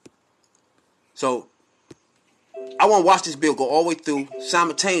 So I want to watch this bill go all the way through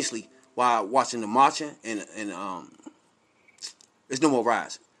simultaneously while watching the marching and there's no more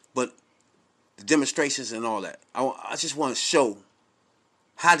riots, but the demonstrations and all that. I just want to show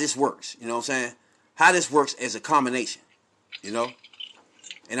how this works. You know what I'm saying? How this works as a combination. You know,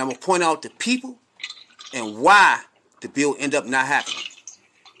 and I'm gonna point out the people and why the bill end up not happening.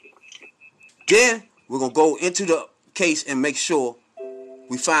 Then we're going to go into the case and make sure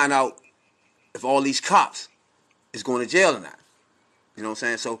we find out if all these cops is going to jail or not. You know what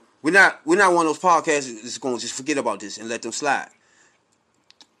I'm saying? So we're not one of those podcasts that's going to just forget about this and let them slide.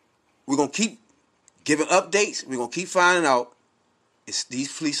 We're going to keep giving updates. We're going to keep finding out if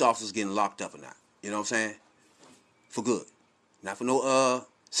these police officers getting locked up or not. You know what I'm saying? For good. Not for no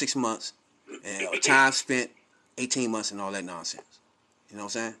 6 months and time spent 18 months and all that nonsense. You know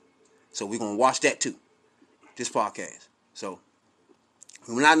what I'm saying? So we're going to watch that too, this podcast. So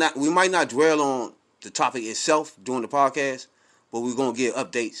we might not dwell on the topic itself during the podcast, but we're going to give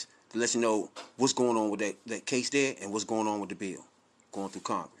updates to let you know what's going on with that case there and what's going on with the bill going through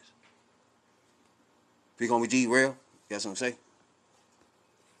Congress. If you're going to be derailed, you got something to say?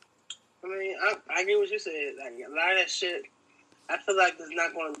 I mean, I get what you said. Like, a lot of that shit, I feel like it's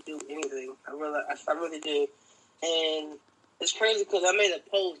not going to do anything. I really do. And it's crazy because I made a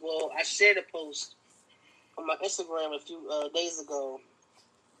post. Well, I shared a post on my Instagram a few days ago.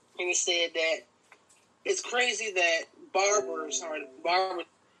 And it said that it's crazy that barbers are in barber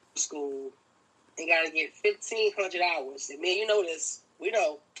school and got to get 1,500 hours. And man, you know this. We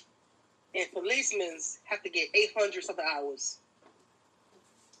know. And policemen have to get 800 something hours.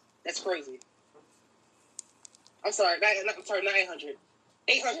 That's crazy. I'm sorry, not 800.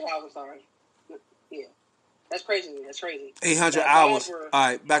 800 hours, I'm sorry. Yeah. That's crazy. 800 hours. All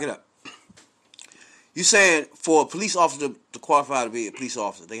right, back it up. You saying for a police officer to qualify to be a police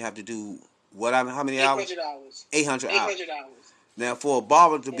officer, they have to do what? How many hours? 800 hours. 800 hours. 800 hours. Now, for a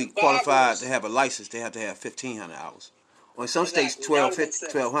barber to be qualified to have a license, they have to have 1,500 hours. Or in some states,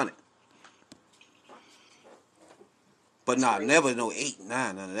 1,200. But nah, never no 8,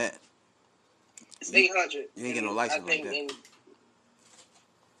 9, none of that. It's 800. You ain't get no license like that.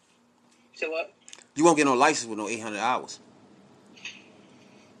 Say what? You won't get no license with no 800 hours.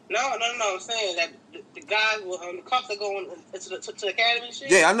 No. I'm saying that the guys, the cops that go into the academy and shit.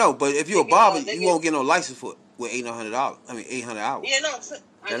 Yeah, I know. But if you're a barber, you won't get no license for it with 800 hours. Yeah, no,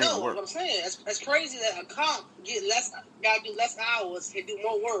 I know what I'm saying. It's crazy that a cop got to do less hours and do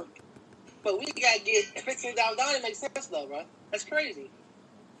more work. But we got to get $15,000. It makes sense, though, bro. That's crazy.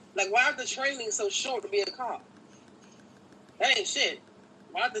 Like, why is the training so short to be a cop? That ain't shit.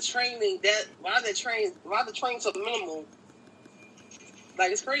 Why is the training so minimal?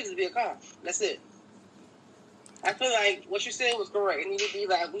 Like, it's crazy to be a cop. That's it. I feel like what you said was correct. It needed to be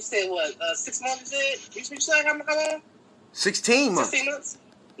like, we said, 6 months, you said? You said how long? 16 months. 16 months?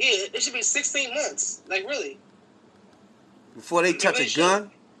 Yeah, it should be 16 months. Like, really. Before they touch a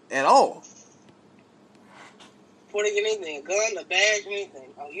gun at all. Before they get anything, a gun, a badge, anything.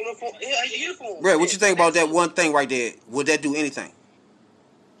 A uniform. Yeah, a uniform. Red, what you think about that one thing right there? Would that do anything?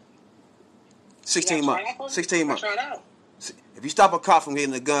 16 months. 16 months. Try it out. If you stop a cop from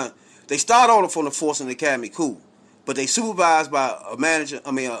getting a gun, they start on from the force in the academy, cool. But they supervised by a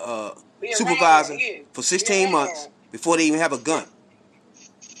supervisor for 16 months before they even have a gun.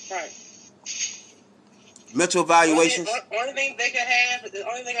 Right. Mental evaluations. The only thing they can have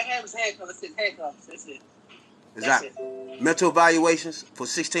is handcuffs. Handcuffs. That's it. Exactly. Mental evaluations for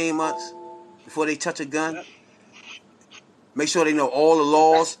 16 months before they touch a gun. Yep. Make sure they know all the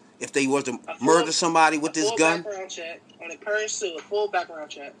laws. If they were to murder somebody with this gun. Background check on a current suit, a full background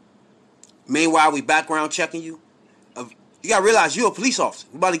check. Meanwhile, we background checking you. You gotta realize you're a police officer.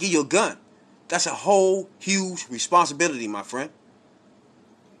 We're about to give you a gun. That's a whole huge responsibility, my friend.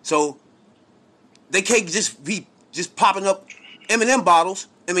 So they can't just be popping up M&M bags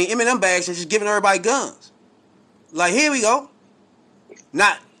and just giving everybody guns. Like, here we go.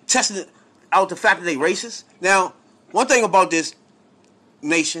 Not testing out the fact that they racist. Now, one thing about this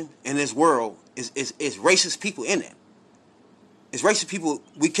nation and this world is racist people in it. It's racist people.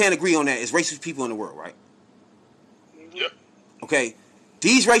 We can't agree on that. It's racist people in the world, right? Yep. Okay.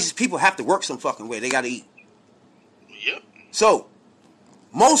 These racist people have to work some fucking way. They got to eat. Yep. So,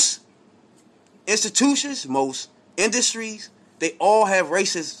 most institutions, most industries, they all have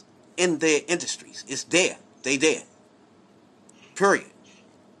racists in their industries. It's there. They there. Period.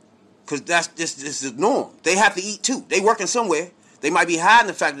 Because that's just the norm. They have to eat too. They working somewhere. They might be hiding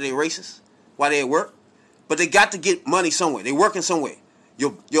the fact that they're racist while they're at work, but they got to get money somewhere. They working somewhere.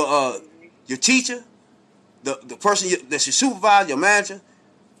 Your teacher, the person that's your supervisor, your manager,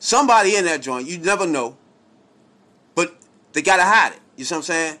 somebody in that joint. You never know, but they gotta hide it. You see what I'm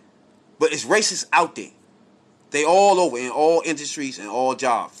saying? But it's racist out there. They all over in all industries and all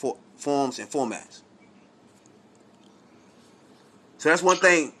job forms and formats. So that's one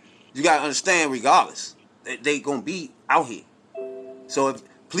thing you gotta understand. Regardless, they gonna be out here. So if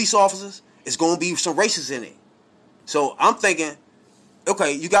police officers, it's going to be some racists in it. So I'm thinking,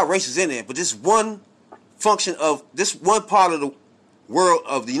 okay, you got racists in there, but this one function of this one part of the world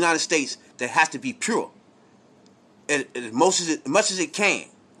of the United States that has to be pure, as much as it can,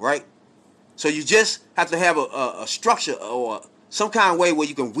 right? So you just have to have a structure or some kind of way where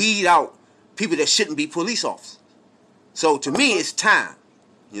you can weed out people that shouldn't be police officers. So to me, it's time.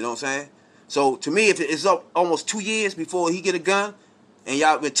 You know what I'm saying? So to me, if it's up almost 2 years before he get a gun, and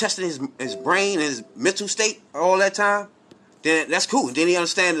y'all been testing his brain and his mental state all that time, then that's cool. And then he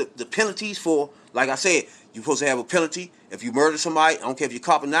understand the penalties for, like I said, you're supposed to have a penalty. If you murder somebody, I don't care if you're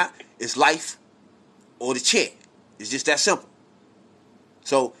cop or not, it's life or the check. It's just that simple.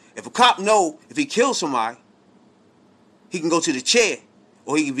 So if a cop know if he kills somebody, he can go to the chair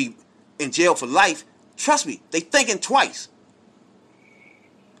or he can be in jail for life. Trust me, they thinking twice.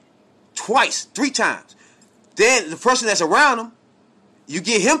 Twice, 3 times. Then the person that's around him, you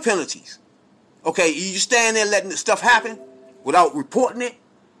give him penalties. Okay, you stand there letting the stuff happen without reporting it,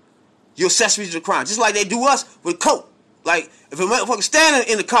 you're accessory to the crime. Just like they do us with coke. Like, if a motherfucker standing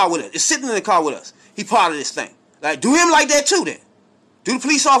in the car with us, is sitting in the car with us, he part of this thing. Like, do him like that too then. Do the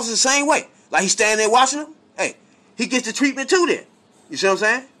police officer the same way. Like, he's standing there watching him, hey, he gets the treatment too then. You see what I'm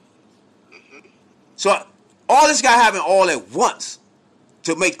saying? Mm-hmm. So, all this got to happen all at once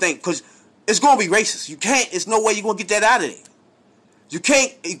to make things, because it's going to be racist. You can't, there's no way you're going to get that out of there. You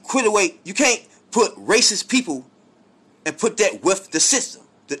can't you can't put racist people and put that with the system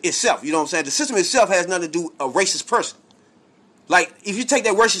itself. You know what I'm saying? The system itself has nothing to do with a racist person. Like, if you take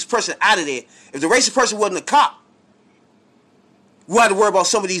that racist person out of there, if the racist person wasn't a cop, we had to worry about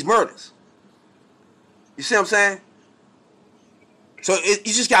some of these murders. You see what I'm saying? So you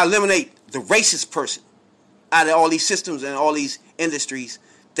just got to eliminate the racist person out of all these systems and all these industries.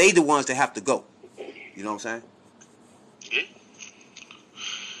 They the ones that have to go. You know what I'm saying? Yeah.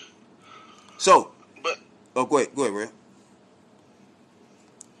 So, but go ahead, Ray.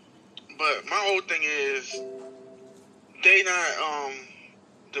 But my whole thing is, they not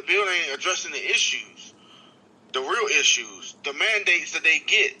the bill ain't addressing the issues, the real issues, the mandates that they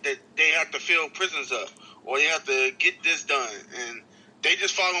get, that they have to fill prisons up or they have to get this done, and they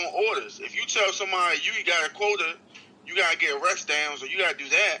just follow orders. If you tell somebody you got a quota, you gotta get arrest downs or you gotta do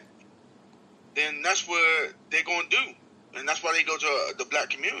that, then that's what they're gonna do, and that's why they go to the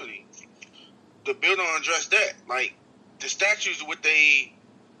black community. The bill don't address that. Like, the statutes, what they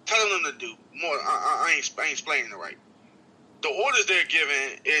telling them to do. More, I ain't explaining it right. The orders they're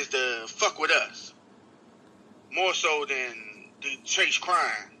giving is to fuck with us, more so than to chase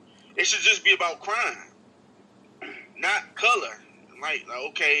crime. It should just be about crime, not color. Like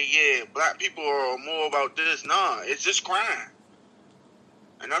okay, yeah, black people are more about this. Nah, it's just crime.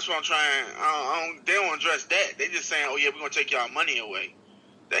 And that's what I'm trying. They don't address that. They just saying, oh yeah, we're gonna take y'all money away.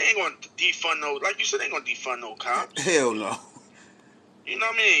 They ain't gonna defund no, like you said, they ain't gonna defund no cops. Hell no. You know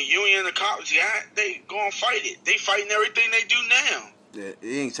what I mean? Union the cops, yeah, they go and fight it. They fighting everything they do now. Yeah,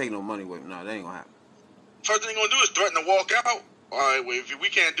 it ain't taking no money away. No, that ain't gonna happen. First thing they gonna do is threaten to walk out. All right, well, if we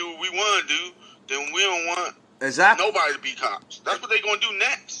can't do what we want to do, then we don't want nobody to be cops. That's what they gonna do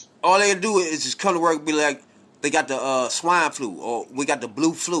next. All they gonna do is just come to work and be like, they got the swine flu, or we got the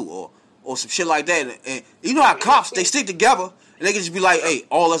blue flu, or some shit like that. And you know how cops, they stick together, and they can just be like, hey,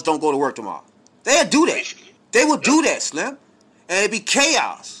 all us don't go to work tomorrow. They'd do that. They would do that, Slim. And it'd be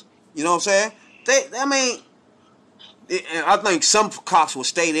chaos. You know what I'm saying? I think some cops will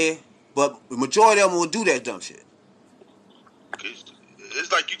stay there, but the majority of them will do that dumb shit.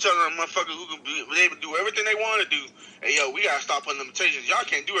 It's like you telling a motherfucker who can be able to do everything they want to do, hey, yo, we got to stop putting limitations. Y'all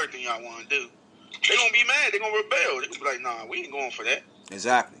can't do everything y'all want to do. They're going to be mad. They're going to rebel. They're going to be like, nah, we ain't going for that.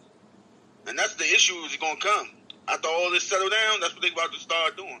 Exactly. And that's the issue is going to come. After all this settle down, that's what they about to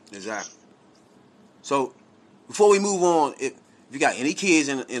start doing. Exactly. So, before we move on, if you got any kids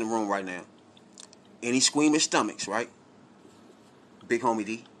in the room right now, any squeamish stomachs, right? Big homie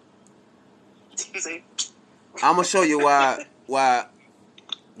D. I'm going to show you why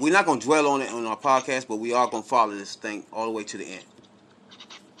we're not going to dwell on it on our podcast, but we are going to follow this thing all the way to the end.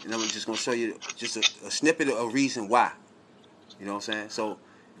 And I'm just going to show you just a snippet of a reason why. You know what I'm saying? So,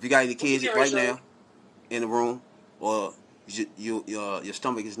 if you got any kids right now in the room, or your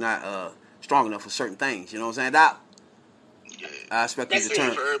stomach is not strong enough for certain things, you know what I'm saying, Doc? Yeah. I expect you to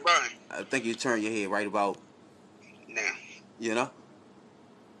turn. For everybody. I think you turn your head right about now. You know?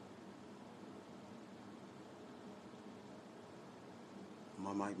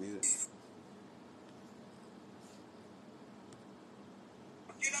 My mic muted.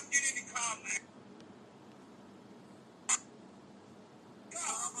 Get up, get in the car, man.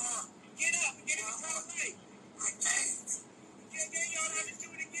 Get up, get in the car, man. I can't. Y'all have to do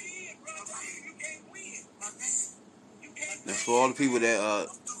it to get in, bro. You can't win. That's for all the people that,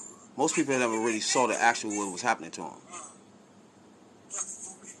 most people never really saw the actual what was happening to them.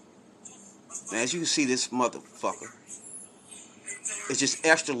 Now, as you can see, this motherfucker is just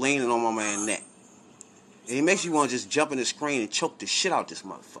extra leaning on my man's neck. And it makes you want to just jump in the screen and choke the shit out this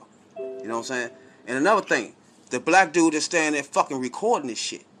motherfucker. You know what I'm saying? And another thing, the black dude that's standing there fucking recording this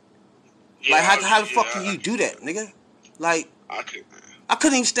shit. Yeah, like, how the fuck can you do that, nigga? Like, I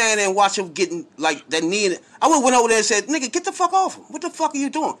couldn't even stand there and watch him getting, like, that knee in it. I would have went over there and said, nigga, get the fuck off him. What the fuck are you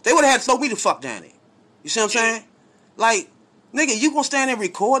doing? They would have had to throw me the fuck down there. You see what I'm saying? Like, nigga, you gonna stand there and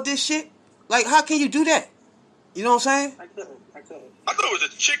record this shit? Like, how can you do that? You know what I'm saying? I couldn't. I thought it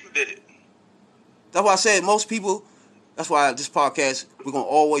was a chick that did it. That's why I said most people. That's why this podcast we're gonna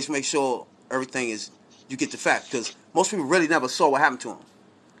always make sure everything is you get the fact because most people really never saw what happened to him.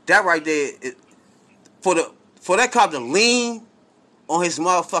 That right there, for that cop to lean on his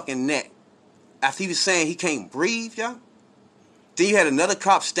motherfucking neck after he was saying he can't breathe, y'all. Then you had another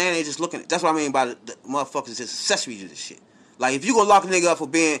cop standing there just looking. That's what I mean by the motherfuckers just accessory to this shit. Like if you gonna lock a nigga up for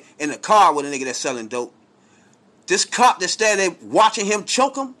being in the car with a nigga that's selling dope, this cop that's standing there watching him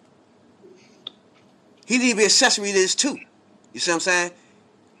choke him, he need to be accessory to this too. You see what I'm saying?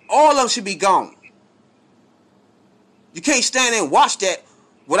 All of them should be gone. You can't stand there and watch that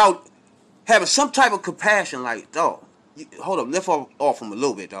without having some type of compassion. Like, dog, hold up, lift off him a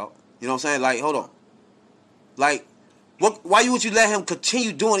little bit, dog. You know what I'm saying? Like, hold on. Like, why would you let him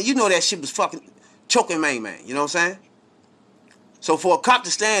continue doing it? You know that shit was fucking choking man. You know what I'm saying? So for a cop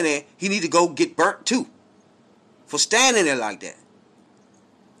to stand there, he need to go get burnt too. For standing there like that.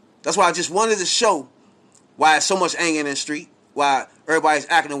 That's why I just wanted to show why there's so much anger in the street, why everybody's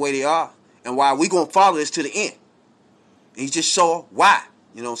acting the way they are, and why we gonna follow this to the end. And he just saw why,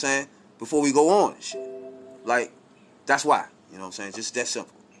 you know what I'm saying, before we go on and shit. Like, that's why, you know what I'm saying, just that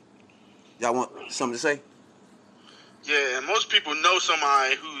simple. Y'all want something to say? Yeah, and most people know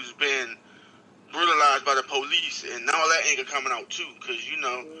somebody who's been brutalized by the police, and all that anger coming out too, because, you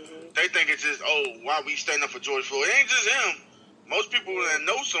know, they think it's just, why we stand up for George Floyd? It ain't just him. Most people that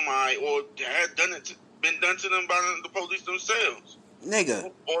know somebody or had been done to them by the police themselves.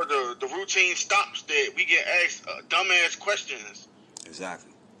 Nigga. Or the routine stops that we get asked dumbass questions.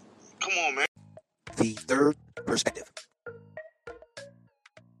 Exactly. Come on, man. The third perspective.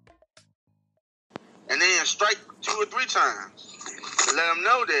 And then strike 2 or 3 times to let them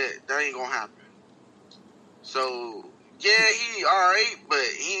know that ain't gonna happen. So, yeah, he alright, but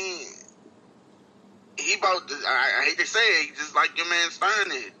he about to, I hate to say it, just like your man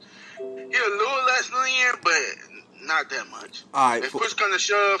Stein is. He a little less lenient, but not that much. All right, if push come to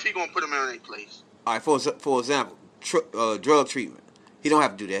shove, he gonna put him in their place. All right, for example, drug treatment. He don't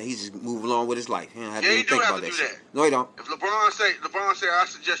have to do that. He just move along with his life. He don't have to even think about that shit. No, he don't. If LeBron say, I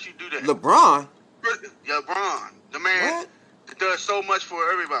suggest you do that. LeBron, the man that does so much for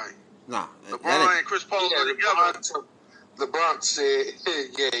everybody. Nah, LeBron and Chris Paul go together. LeBron said,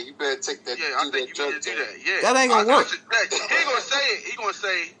 "Yeah, you better take that." Yeah, I think you better do that. Yeah, that ain't gonna work. He ain't gonna say it. He gonna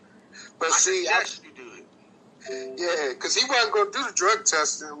say, "But see, I suggest you do it." Yeah, because he wasn't gonna do the drug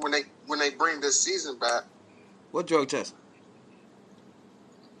testing when they bring this season back. What drug testing?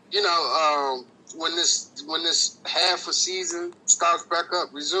 You know, when this half a season starts back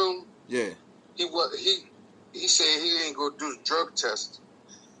up, resume. Yeah. He said he ain't gonna do the drug test.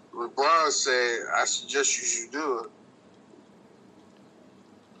 LeBron said, "I suggest you should do it."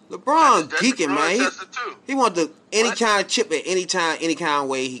 LeBron geeking, man. He want any kind of chip at any time, any kind of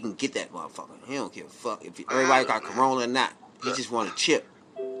way he can get that motherfucker. He don't give a fuck if everybody got corona or not. He just want a chip.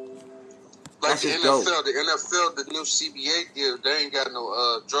 Like the NFL, the new CBA deal, they ain't got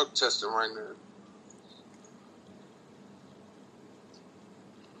no drug testing right now.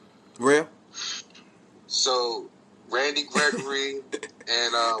 Real? So Randy Gregory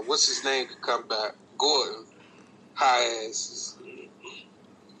and what's his name could come back? Gordon, high asses.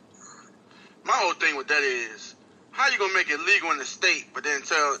 My whole thing with that is, how you gonna make it legal in the state, but then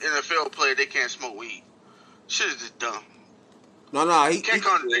tell NFL players they can't smoke weed? Shit is just dumb. No, he can't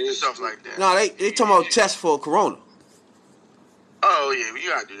contradict yourself like that. No, they talking about tests for corona. Oh yeah, you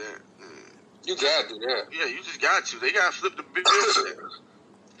gotta do that. You gotta do that. Yeah, you just got to. They gotta flip the bill.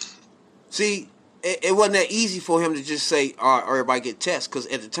 See, it wasn't that easy for him to just say, "All right, everybody get tests," because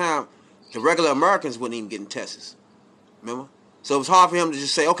at the time, the regular Americans wasn't even getting tests. Remember? So it was hard for him to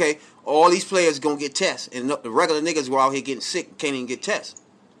just say, "Okay, all these players gonna get tests," and the regular niggas were out here getting sick and can't even get tests.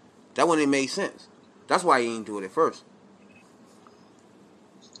 That wouldn't have made sense. That's why he didn't do it at first.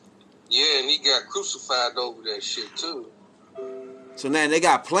 Yeah, and he got crucified over that shit too. So now they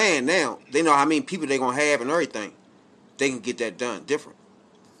got a plan now. They know how many people they're gonna have and everything. They can get that done different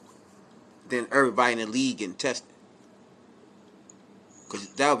than everybody in the league getting tested. Because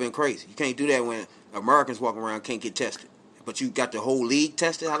that would have been crazy. You can't do that when Americans walking around can't get tested. But you got the whole league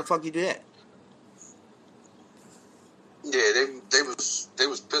tested? How the fuck you do that? Yeah, they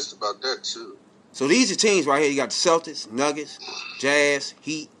was pissed about that too. So these are teams right here. You got the Celtics, Nuggets, Jazz,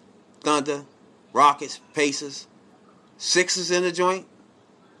 Heat, Thunder, Rockets, Pacers, Sixers in the joint,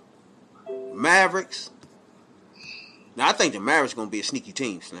 Mavericks. Now I think the Mavericks gonna be a sneaky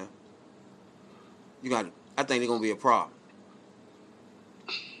team, Slim. I think they're gonna be a problem.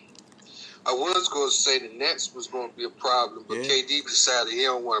 I was going to say the Nets was going to be a problem, but KD decided he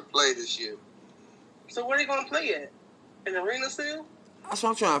don't want to play this year. So where are they going to play at? In the arena still? That's what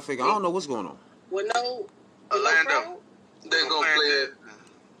I'm trying to figure. I don't know what's going on. With no Orlando. They're going to play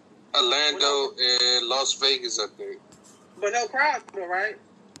Orlando and Las Vegas, I think. But no crowd, right?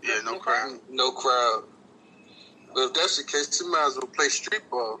 Yeah, no crowd. No crowd. But if that's the case, you might as well play street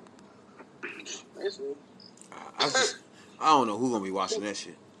ball. I don't know who's gonna be watching that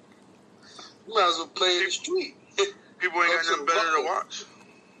shit. You might as well play in the street. People ain't got nothing better to watch.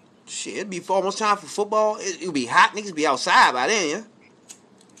 Shit, it'd be almost time for football. It'll be hot. Niggas be outside by then, yeah.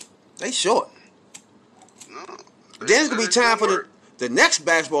 They short. No. Then it's gonna be time for the next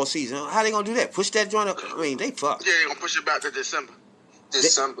basketball season. How they gonna do that? Push that joint up? I mean, they fuck. Yeah, they gonna push it back to December.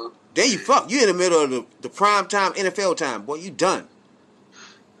 Then you fuck. You in the middle of the prime time NFL time, boy. You done.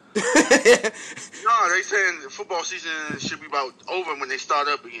 No, they saying the football season should be about over when they start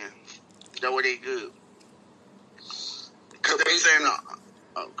up again. That way they good. Cause they saying,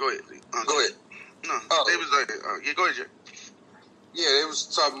 go ahead. Go ahead. No, they was like, yeah, go ahead, Jay. Yeah, they was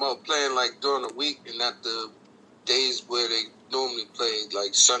talking about playing like during the week and not the days where they normally play,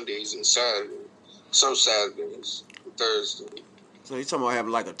 like Sundays and Saturdays. Some Saturdays, Thursday. So you talking about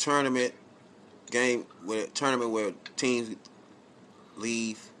having like a tournament game, where teams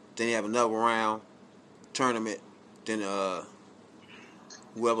leave, then you have another round tournament, then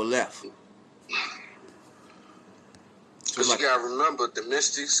whoever left. Because you gotta remember, the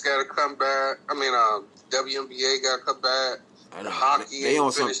Mystics gotta come back. I mean, WNBA gotta come back. The hockey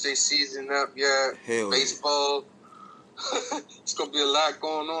ain't finished their season up yet. Hell baseball. Yeah. It's gonna be a lot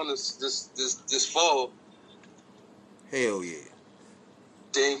going on this fall. Hell yeah.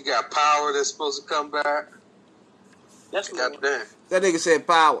 Then you got Power that's supposed to come back. That's goddamn. That nigga said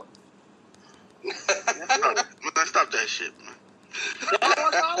Power. Man, stop that shit, man.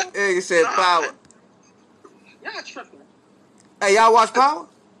 That nigga said Power. Y'all tripping. Hey, y'all watch Power?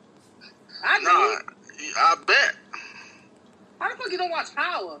 I bet. How the fuck you don't watch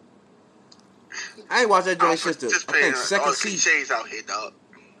Power? I ain't watched that joint since I think second season. Cliches out here, dog.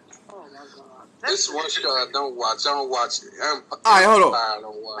 Oh my god. This one show I don't watch. I don't watch it. All right, hold on. I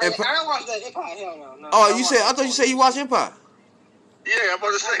don't watch. I don't watch that Empire. Hell no. Oh, I thought you said you watch Empire. Yeah, I'm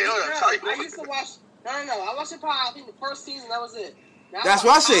about to say, I used to watch. No. I watched Empire. I think the first season that was it. Now, that's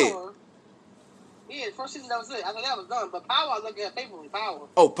what I said. Yeah, the first season that was it. I thought that was done. But Power, I look at favorably. Power.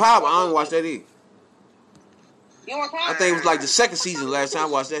 Oh, Power. I don't watch that either. You don't watch Power? I think it was like the second season last time I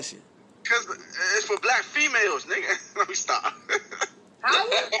watched that shit. Because it's for black females, nigga. Let me stop. Power?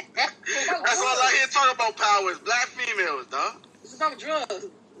 That's all I hear talking about. Power is black females, dog. It's about drugs.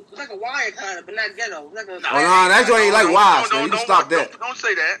 It's like a wire kind of, but not ghetto. Like a that joint ain't like Wise, man. You can stop that. Don't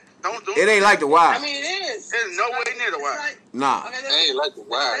say that. Don't it ain't like the Wise. I mean, it is. It's no way near the Wise. Like, nah. Okay, it ain't like the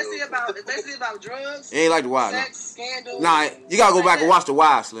Wise. If they say about drugs, it ain't like the Wise. Sex, scandal. Nah, you gotta go back and watch the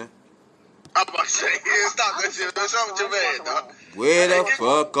Wise, Slim. I'm about to say, stop that shit. That's something too bad, dog. Where the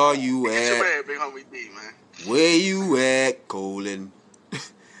fuck are you at? Get your man, big homie D, man. Where you at, Colin?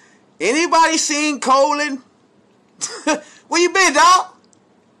 Anybody seen Colin? Where you been, dog?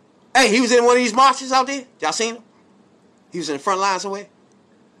 Hey, he was in one of these marches out there. Y'all seen him? He was in the front line somewhere.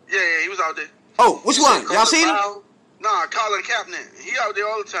 Yeah, he was out there. Oh, which one? Y'all seen him? Nah, Colin Kaepernick. He out there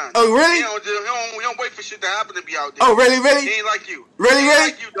all the time. Oh, really? He don't wait for shit to happen to be out there. Oh, really? He ain't like you. Really? He ain't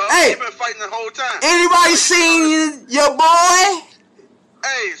like you, dog. Hey. He been fighting the whole time. Anybody seen your boy?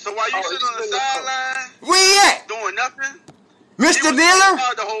 Hey, so while you sitting on the sideline, where you at? Doing nothing? Mr. Diller?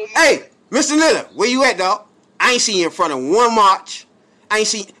 Hey, Mr. Diller, where you at, dog? I ain't seen you in front of one march. I ain't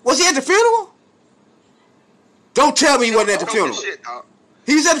seen. Was he at the funeral? Don't tell me he wasn't at the funeral. Shit,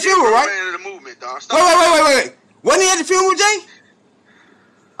 he was at the funeral, right? Man of the movement, dog. Wait. Wasn't he at the funeral, Jay?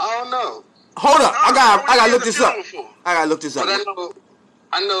 I don't know. Hold up. I gotta look this up. I gotta look this up. But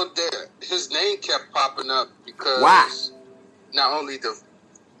I know that his name kept popping up because not only the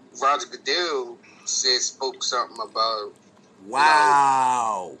Roger Goodell spoke something about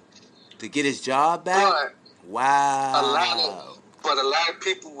to get his job back. A lot of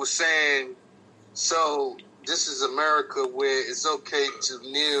people were saying, so this is America where it's okay to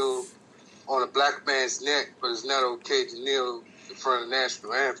kneel on a black man's neck, but it's not okay to kneel in front of the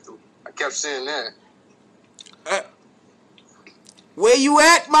national anthem. I kept saying that. Where you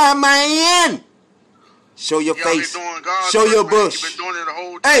at, my man? Show your face. Show your bush. Been doing it the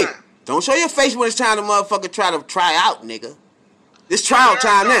whole time. Hey, don't show your face when it's time to motherfucker try out, nigga. It's trial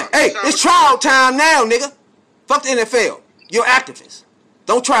time now. Hey, it's trial time now, nigga. Fuck the NFL. You're activists.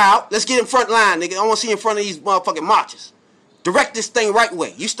 Don't try out. Let's get in front line, nigga. I want to see you in front of these motherfucking marches. Direct this thing right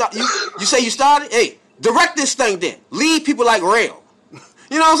way. You say you started? Hey, direct this thing then. Lead people like rail.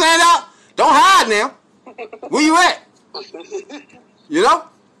 You know what I'm saying, dog? Don't hide now. Where you at? You know?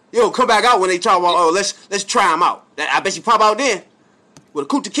 You don't come back out when they talk about, let's try them out. I bet you pop out then. with a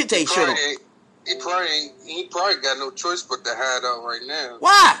Kunta Kinte shirt on. He probably got no choice but to hide out right now.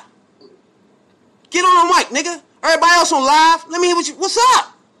 Why? Get on the mic, nigga. Everybody else on live. Let me hear what's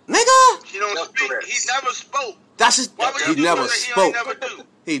up, nigga. He don't speak. He never spoke. That's his. He never spoke.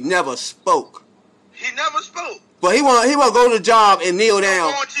 He never spoke. He never spoke. But he want to go to the job and kneel down.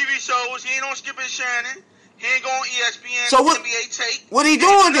 He ain't on TV shows. He ain't on Skip and Shannon. He ain't going on ESPN. So what? NBA tape. What he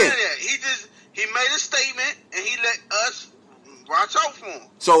doing then? He made a statement and he let us watch out for him.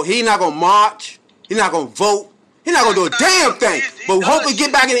 So he not gonna march. He not gonna vote. He not gonna do a damn thing. But hopefully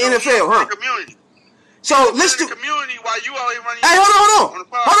get back in the NFL, huh? Community. So listen to community while you already running. Hey, hold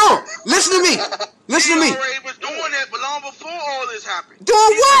on. Listen to me. Listen to me. He already was doing that, but long before all this happened. Doing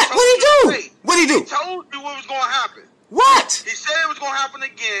what? What did he do? What did he do? He told you what was going to happen. What? He said it was going to happen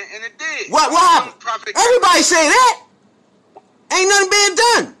again, and it did. What happened? Everybody say that. Ain't nothing being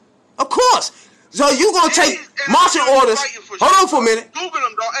done. Of course. So you gonna take marching orders? Hold on for a minute. Google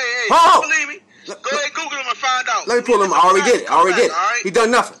them, dog. Hey, don't believe me? Go ahead, Google them and find out. Let me pull them. I already did it. Right? He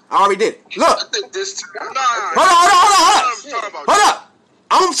done nothing. I already did it. Look. I think this time. Hold up.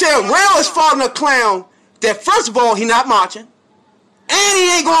 I'm saying Rail is falling a clown that first of all he not marching, and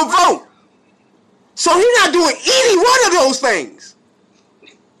he ain't gonna vote. So he not doing any one of those things.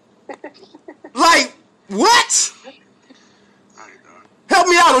 Like what? Help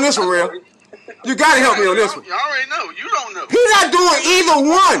me out on this one, Rail. You gotta help me on this one. You already know. You don't know. He not doing either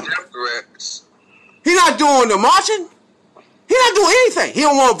one. He not doing the marching. He not doing anything. He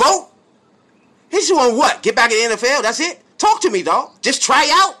don't want to vote. He just want what? Get back in the NFL? That's it? Talk to me, dog. Just try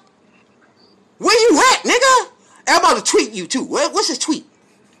out. Where you at, nigga? I'm about to tweet you, too. What's his tweet?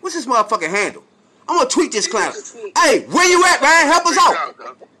 What's his motherfucking handle? I'm going to tweet this clown. Hey, where you at, man? Help us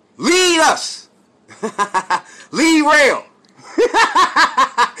out. Lead us. Lead Rail.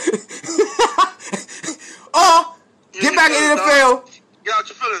 Or get back in the NFL. Get out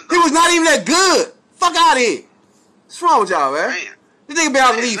your feelings, he was not even that good. Fuck out of here. What's wrong with y'all, man? This nigga be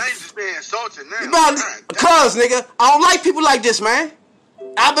out to leave. Now you just being insulted now. Cuz, nigga, I don't like people like this, man.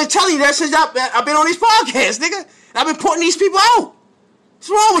 I've been telling you that since I've been on these podcasts, nigga. I've been pointing these people out. What's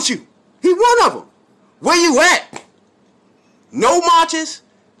wrong with you? He one of them. Where you at? No marches.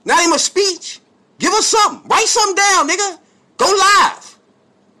 Not even a speech. Give us something. Write something down, nigga. Go live.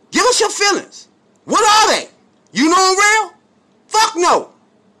 Give us your feelings. What are they? You know them real? Fuck no.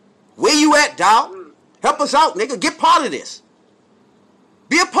 Where you at, dog? Help us out, nigga. Get part of this.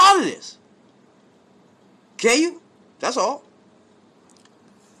 Be a part of this. Can you? That's all.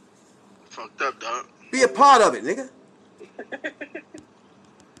 Fucked up, dog. Be a part of it, nigga.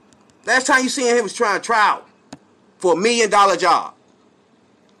 Last time you seen him was trying to try out for $1 million job.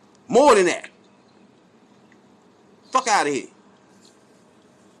 More than that. Fuck out of here.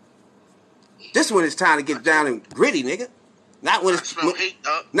 This one is time to get down and gritty, nigga. Not when it's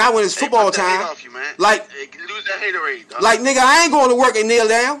not when it's football time. Off you, man. Like lose that haterade, dog. Like nigga, I ain't going to work and kneel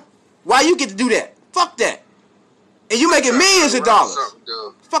down. Why you get to do that? Fuck that. And you making millions of dollars.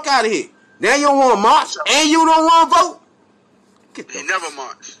 Fuck out of here. Now you don't want to march and you don't want to vote. He never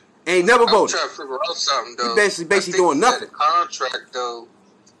marched. Ain't never voted. I'm trying to figure out something though. He basically doing nothing. He had a contract though.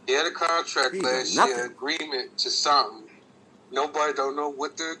 He had a contract last year, agreement to something. Nobody don't know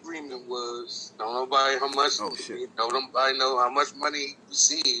what the agreement was. Don't nobody how much. Oh shit. Don't nobody know how much money he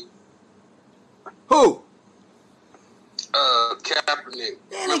received. Who? Kaepernick.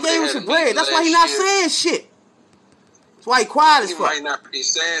 Man, they gave him some bread. That's why he not saying shit. That's why he quiet as fuck. He might not be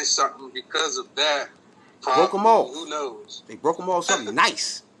saying something because of that. Broke them off. Who knows? They broke them off something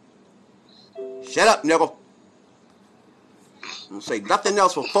nice. Shut up, nigga. I'm gonna say nothing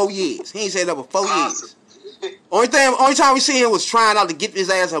else for 4 years. He ain't said that for 4 years. Only time we see him was trying out to get his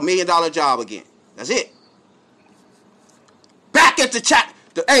ass $1 million job again. That's it. Back at the chat.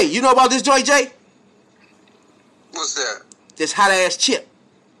 Hey, you know about this joint, Jay? What's that? This hot ass chip.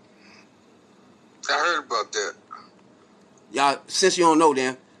 I heard about that. Y'all, since you don't know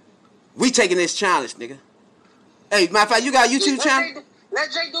them, we taking this challenge, nigga. Hey, matter of fact, you got a YouTube channel? Let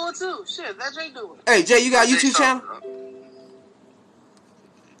Jay do it too. Shit, let Jay do it. Hey, Jay, you got a YouTube channel?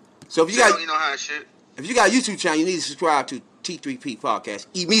 So if you got, you know how shit. If you got a YouTube channel, you need to subscribe to T3P Podcast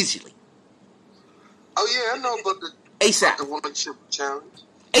immediately. Oh yeah, I know about the ASAP. The one chip challenge.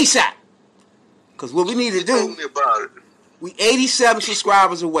 ASAP. Because what we need to do, told me about it. We 87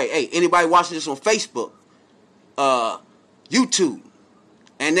 subscribers away. Hey, anybody watching this on Facebook, YouTube,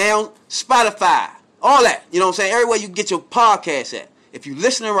 and now Spotify, all that. You know what I'm saying? Everywhere you can get your podcast at. If you're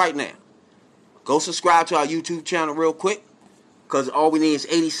listening right now, go subscribe to our YouTube channel real quick. Because all we need is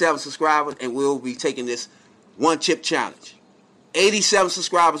 87 subscribers, and we'll be taking this one chip challenge. 87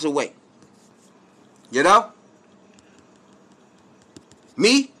 subscribers away. You know?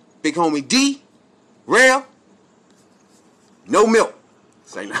 Me, big homie D, Rail, no milk.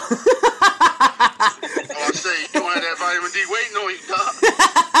 Say no. Oh, I say, you want that vitamin D waiting on you, dog.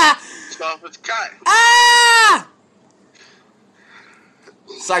 Stop with the cotton. Ah!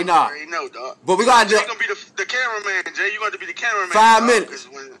 Say nah. I ain't know, dog. But we gotta do. Jay gonna be the cameraman, Jay. You got to be the cameraman. 5 minutes.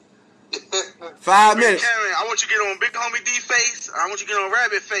 5 minutes. I want you to get on Big Homie D face. I want you to get on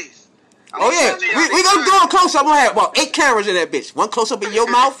Rabbit face. Oh yeah, we gonna do a close up. I'm gonna have about 8 cameras in that bitch. One close up in your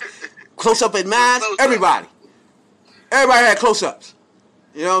mouth, close up in mine. Everybody had close ups.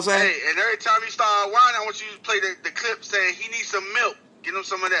 You know what I'm saying? Hey, and every time you start whining, I want you to play the clip saying he needs some milk. Get him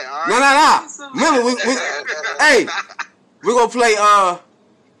some of that. All right? No. Remember, hey, we're gonna play.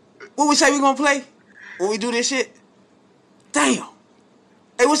 What we say we gonna play when we do this shit? Damn.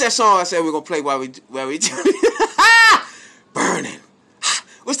 Hey, what's that song I said we're gonna play while we do Burning.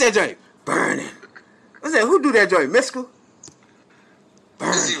 What's that joint? Burning. What's that? Who do that joint? Mystical?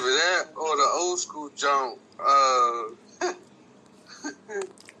 Burning. It's either that or the old school joint.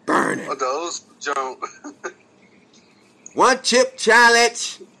 Burning. Or the old school joint. One chip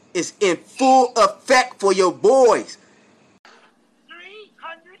challenge is in full effect for your boys.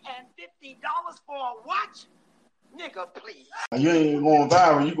 $350 for a watch? Nigga, please. You ain't going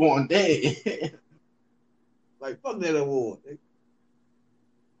viral, you going dead. Like, fuck that award.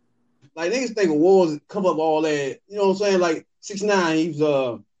 Like, niggas think awards come up all that. You know what I'm saying? Like,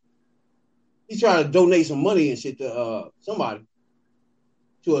 6ix9ine, he's trying to donate some money and shit to somebody,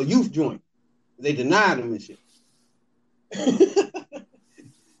 to a youth joint. They denied him and shit. Everybody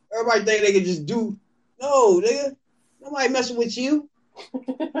think they can just do. No, nigga. Nobody messing with you.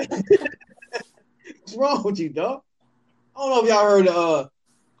 What's wrong with you, dog? I don't know if y'all heard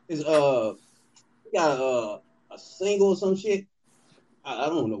he got a single or some shit. I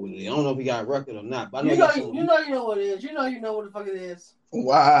don't know what it is. I don't know if he got a record or not. But I know you know what it is. You know what the fuck it is.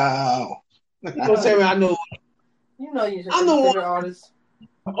 Wow. You gonna tell me I know? You know you're I know favorite artist.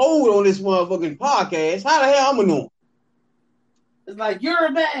 Old on this motherfucking podcast. How the hell I'm gonna know? It's like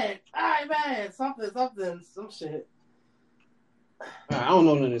you're bad, I'm bad, something, some shit. I don't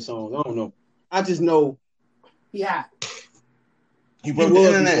know none of this songs. I don't know. I just know Yeah. He broke the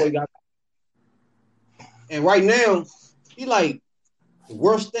internet. He got... And right now, he like the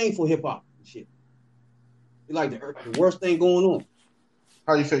worst thing for hip hop and shit. He like the worst thing going on.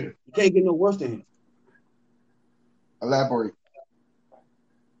 How you figure? You can't get no worse than him. Elaborate.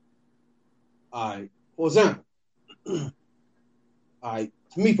 All right. For example, all right,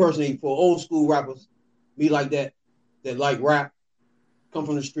 to me personally, for old school rappers, me like that like rap, come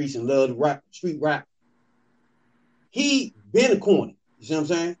from the streets and love the rap, street rap, he been a corny. You see what I'm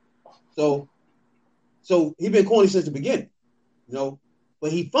saying? So he been corny since the beginning, you know,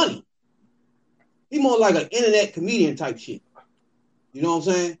 but he funny. He more like an internet comedian type shit. You know what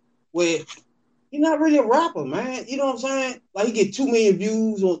I'm saying? Where he's not really a rapper, man. You know what I'm saying? Like he get 2 million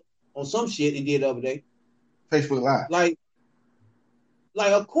views on some shit he did the other day. Facebook Live.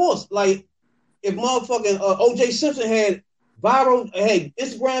 Like of course, like if motherfucking O.J. Simpson had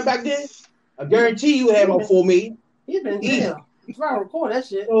Instagram back then, I guarantee you had about 4 million. He's been in jail. He's trying to record that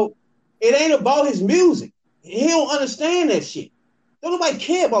shit. So it ain't about his music. He don't understand that shit. Don't nobody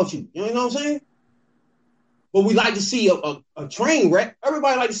care about you. You know what I'm saying? But we like to see a train wreck.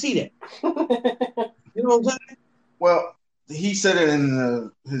 Everybody like to see that. You know what I'm saying? Well, he said it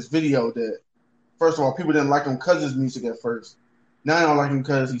in his video that, first of all, people didn't like him because of his music at first. Now they don't like him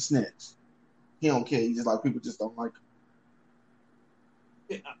because he snitched. He don't care. He just like people just don't like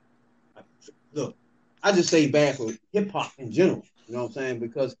him. Look, I just say bad for hip hop in general. You know what I'm saying?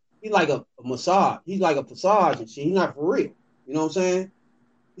 Because he's like a massage. He's like a facade and shit. He's not for real. You know what I'm saying?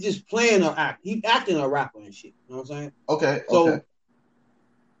 He's just playing an act. He's acting a rapper and shit. You know what I'm saying? Okay. So, okay.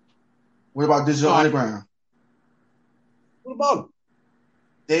 What about Digital Underground? What about him?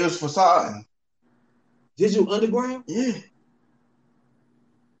 They was facade. Digital Underground? Yeah.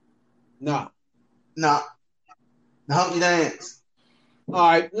 Nah. The Humpty Dance. All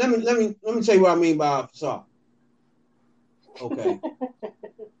right, let me tell you what I mean by facade. Okay.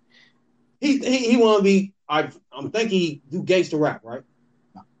 he want to be. I'm thinking he do gangster rap, right?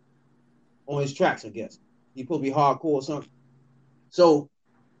 On his tracks, I guess. He supposed to be hardcore or something. So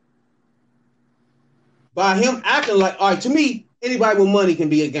by him acting like, all right, to me, anybody with money can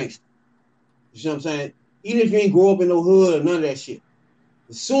be a gangster. You see what I'm saying? Even if you ain't grow up in no hood or none of that shit.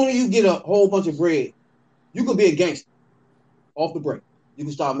 The sooner you get a whole bunch of bread, you could be a gangster off the break. You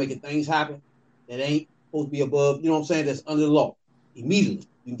can start making things happen that ain't supposed to be above, you know what I'm saying, that's under the law. Immediately,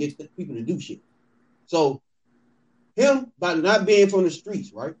 you can get people to do shit. So, him, by not being from the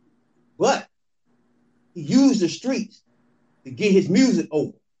streets, right? But he used the streets to get his music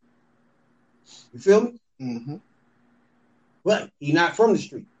over. You feel me? Mm-hmm. But he not from the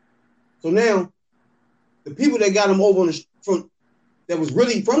street. So now, the people that got him over on that was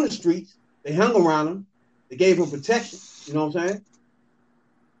really from the streets, they hung around him. They gave him protection. You know what I'm saying?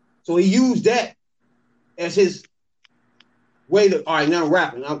 So he used that as his way to, all right, now I'm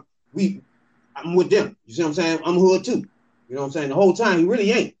rapping. I'm with them. You see what I'm saying? I'm hood too. You know what I'm saying? The whole time he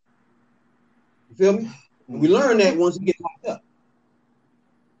really ain't. You feel me? And we learned that once he gets locked up.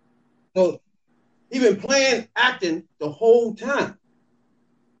 So he been playing acting the whole time.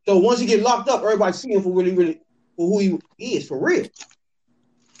 So once he get locked up, everybody see him for really for who he is for real.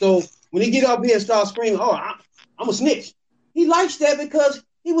 So when he get up here and start screaming, "Oh, I'm a snitch," he likes that because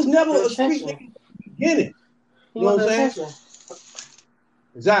he was never a street nigga in the beginning. You know what I'm saying?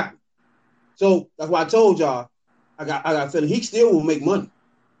 Exactly. So that's why I told y'all I got a feeling he still will make money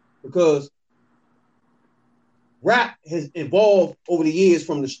because rap has evolved over the years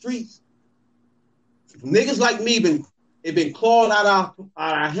from the streets. Niggas like me been clawed out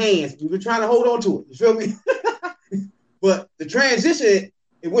our hands. We've been trying to hold on to it. You feel me? But the transition,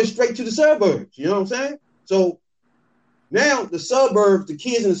 it went straight to the suburbs. You know what I'm saying? So now the suburbs, the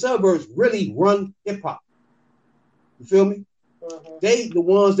kids in the suburbs really run hip hop. You feel me? Uh-huh. They the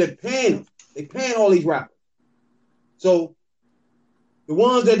ones that paying them. They paying all these rappers. So the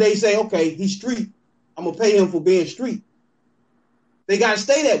ones that they say, okay, he's street, I'm gonna pay him for being street. They gotta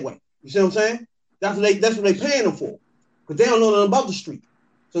stay that way. You see what I'm saying? That's what they paying them for. Because they don't know nothing about the street.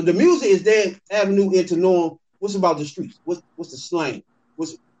 So the music is their avenue into knowing what's about the streets. What's the slang?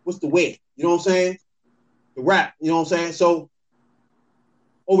 What's the way? You know what I'm saying? The rap, you know what I'm saying? So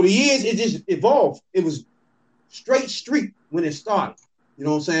over the years, it just evolved. It was straight street when it started. You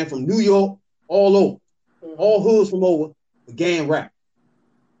know what I'm saying? From New York, all over. All hoods from over began rap.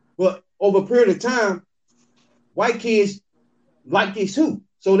 But over a period of time, white kids like this too.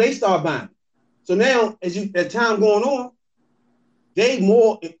 So they start buying. So now, as time going on, they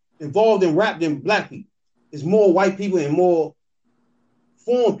more involved in rap than black people. It's more white people and more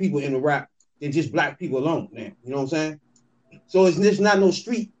foreign people in the rap than just black people alone now. You know what I'm saying? So it's just not no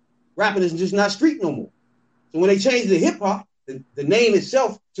street. Rapping is just not street no more. So when they changed the hip hop, the name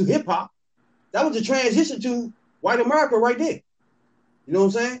itself to hip hop, that was the transition to white America right there. You know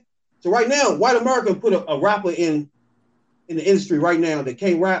what I'm saying? So right now, white America put a rapper in the industry right now that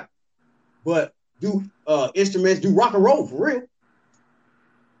can't rap, but do instruments, do rock and roll for real.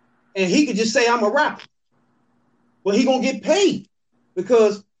 And he could just say, I'm a rapper. But he gonna get paid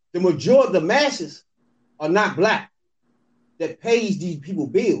because the majority, the masses are not black that pays these people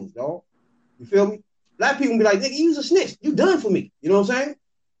bills, dog. You feel me? Black people be like, nigga, you's a snitch. You done for me. You know what I'm saying?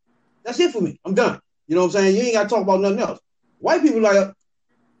 That's it for me. I'm done. You know what I'm saying? You ain't got to talk about nothing else. White people like,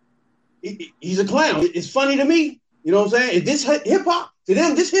 he's a clown. It's funny to me. You know what I'm saying? Is this hip hop? To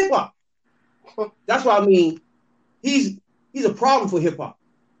them, this hip hop. That's what I mean. He's a problem for hip hop.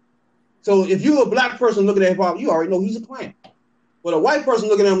 So if you're a black person looking at hip hop, you already know he's a clown. But a white person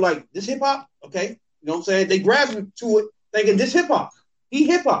looking at him like, this hip hop? Okay. You know what I'm saying? They grab to it thinking this hip hop. He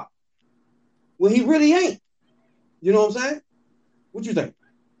hip hop. When he really ain't. You know what I'm saying? What you think?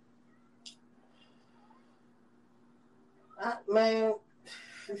 Man,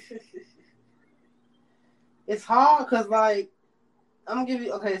 it's hard because, like, I'm gonna give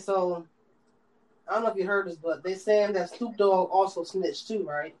you, okay, so I don't know if you heard this, but they saying that Snoop Dogg also snitched too,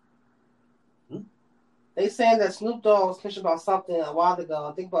 right? They saying that Snoop Dogg snitched about something a while ago.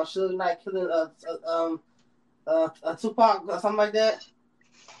 I think about Suge Knight killing a Tupac or something like that.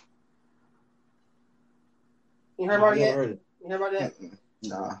 You heard about it yet? You heard about that?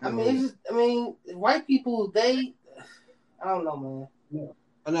 Nah. I mean, it's just, white people, I don't know, man. No,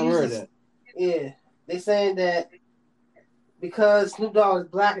 I never heard that. Yeah. They saying that because Snoop Dogg is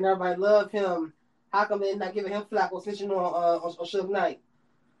black and everybody love him, how come they're not giving him flack or snitching on Suge Knight?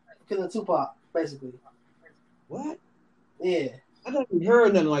 Killing Tupac, basically. What? Yeah. I never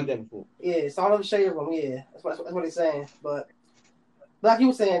heard nothing like that before. Yeah, it's all over the shade of them, yeah. That's what they're saying. But like you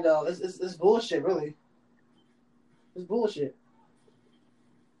were saying, though, it's bullshit, really. It's bullshit.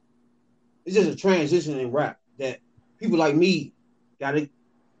 It's just a transition in rap that people like me gotta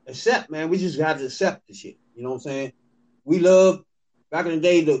accept, man. We just gotta accept the shit. You know what I'm saying? We love back in the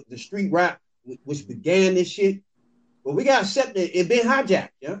day the street rap which began this shit, but we gotta accept that it been hijacked.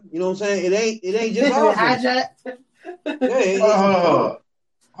 Yeah, you know what I'm saying? It ain't just hijacked.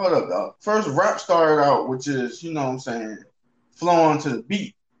 Hold up, dog. First, rap started out, which is, you know what I'm saying, flowing to the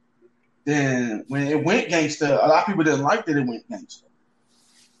beat. Then when it went gangster, a lot of people didn't like that it went gangster.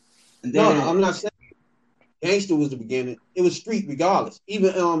 And then, no, I'm not saying gangster was the beginning. It was street regardless.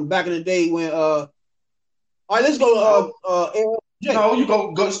 Even back in the day when All right, let's go. LLJ. No, you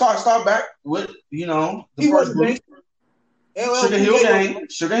go start back with the He first wasn't group. gangster. LL Sugar Cool Hill J Gang,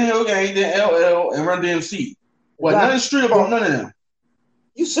 Sugar Hill Gang, then LL and Run DMC. What? Right. Nothing street about none of them.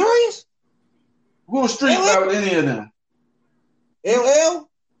 You serious? Who was street LL? about any of them? LL?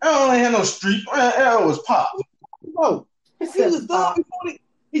 LL ain't had no street. LL was pop. No. He was a thug before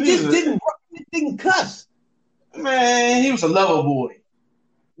he just didn't cuss. Man, he was a lover boy.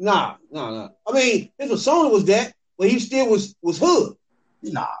 Nah. I mean, his persona was that, but he still was hood.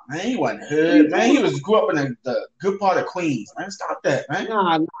 Nah, man, he wasn't hood. Man, he grew up in the good part of Queens. Man, stop that, man.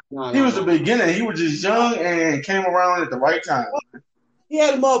 Nah. He was the beginner. He was just young and came around at the right time. He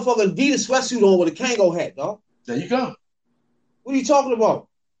had a motherfucking Adidas sweatsuit on with a Kango hat, dog. There you go. What are you talking about?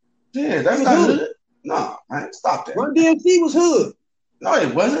 Yeah, that's not hood. Nah, man, stop that. Run DMC was hood. No,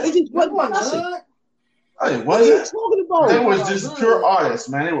 it wasn't. They just wasn't cussing. No, it What are you wasn't. talking about? They was just pure artists,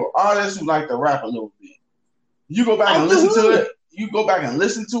 man. They were artists who like to rap a little bit. You go back and listen to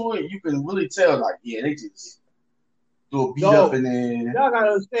it. You can really tell, like, yeah, they just do a beat up and then. Y'all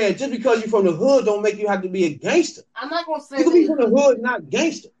gotta understand, just because you're from the hood don't make you have to be a gangster. I'm not gonna say you can be from the hood, not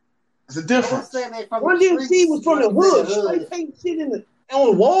gangster. It's a difference. Run DMC was from the hood. Straight paint shit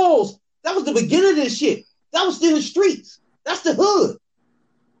on the walls. That was the beginning of this shit. That was in the streets. That's the hood.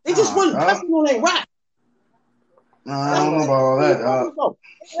 They just wasn't cussing on their rap. No, I don't know about all that.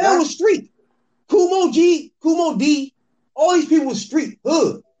 That was street. Kumo G, Kumo D, all these people was street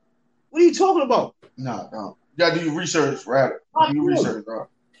hood. What are you talking about? No. You gotta do your research, right? Do your research, bro.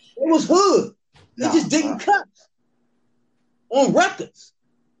 It was hood. They just didn't cut on records.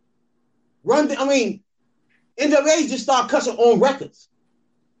 NWA just started cussing on records.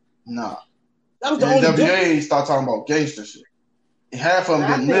 No. That was the only NWA started talking about gangster shit. Half of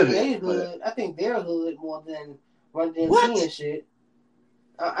them didn't live it. I think they're hood more than Run DMC and shit.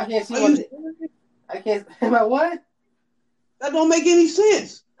 I can't see I can't. Am I what? That don't make any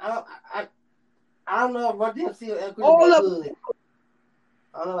sense. I don't know if Run DMC or all of hood.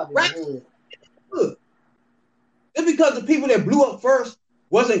 I don't know about hood. Just because the people that blew up first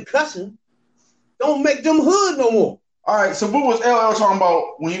wasn't cussing, don't make them hood no more. All right, so what was LL talking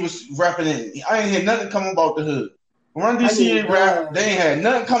about when he was rapping it? I ain't hear nothing coming about the hood. When Run DMC ain't rap, they ain't had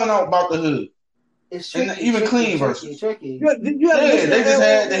nothing coming out about the hood. It's tricky, and even clean verses. Tricky. They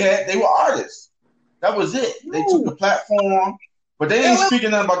were artists. That was it. No. They took the platform, but they ain't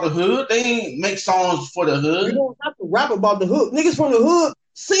speaking nothing about the hood. They ain't make songs for the hood. You don't have to rap about the hood. Niggas from the hood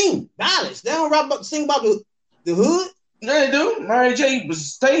sing ballads. They don't sing about the hood. Yeah, they do. Mary J.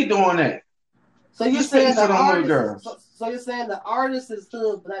 stay doing that. So you're saying the artist? So you're saying the artist is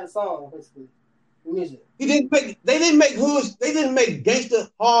hood, but not a song, basically. Music. They didn't make hoods. They didn't make gangster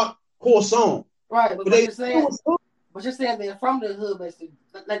hardcore songs. Right, but you're saying they're from the hood, basically,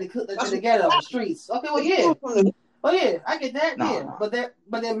 like they together on the streets. Okay, well, yeah. Oh yeah, I get that. No, yeah,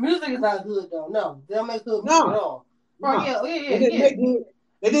 but their music is not hood though. No, they don't make hood music at all. Right? Yeah.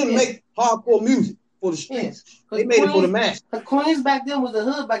 They didn't make hardcore music for the streets. Yeah. They made it for the mass. Queens back then was the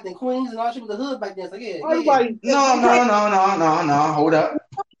hood back then. Queens and all shit was the hood back then. So yeah. No. Hold up.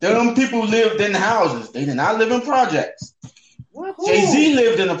 Them people lived in houses. They did not live in projects. Jay-Z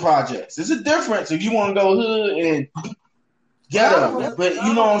lived in the projects. There's a difference if you want to go hood and ghetto. But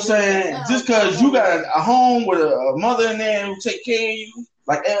you know what I'm saying? Just because you got a home with a mother in there who take care of you,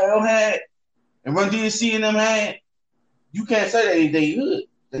 like LL had, and Run DMC and them had, you can't say they hood.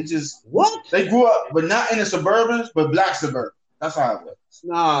 They just they grew up, but not in the suburbans, but black suburban. That's how it was.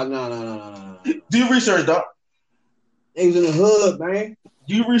 No. Do your research, dog. They was in the hood, man.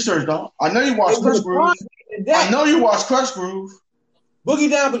 Do your research, dog. I know you watched Crush Groove. I know you watched Crush Groove. Boogie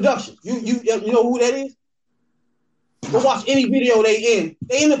Down Productions. You know who that is? Go watch any video they in.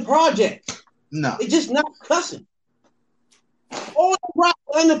 They in the project. No. They just not cussing. All the rap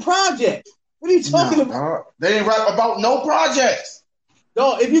in the project. What are you talking about? They ain't rap about no projects.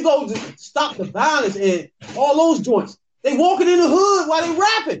 No, if you go to Stop the Violence and all those joints, they walking in the hood while they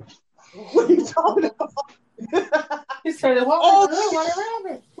rapping. What are you talking about? He said they walking in the hood while they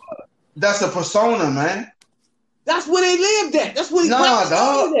rapping. That's a persona, man. That's where they lived at. That's where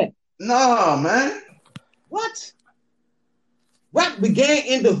dog. Nah, man. What? Rap began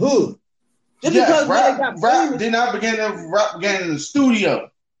in the hood. Just because rap did not begin in the studio.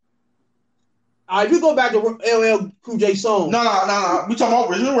 If you go back to LL Cool J song. No. We talking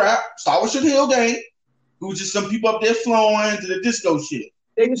about original rap. Start with Sugar Hill Gang. It was just some people up there flowing to the disco shit.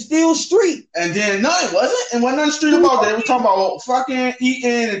 They were still street. And then, no, it wasn't. It wasn't nothing street about that. We talking about fucking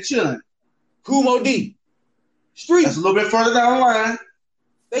eating and chilling. Kumo D. Street. That's a little bit further down the line.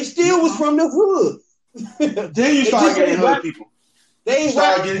 They still was from the hood. Then you start getting hood people. They You ain't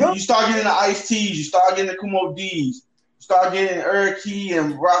start rap getting drunk. the Ice T's, you start getting the Kumo D's, you start getting Eric Key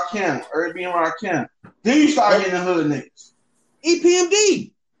and Rakim, Eric B and Rakim. Then you start getting the hood niggas.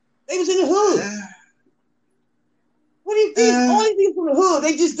 EPMD. They was in the hood. What do you think? All these people from the hood,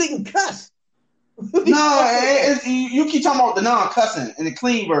 they just didn't cuss. No, you keep talking about the non-cussing and the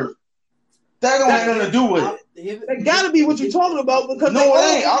clean version. That don't have nothing to do with it. That gotta be what you're talking about because No,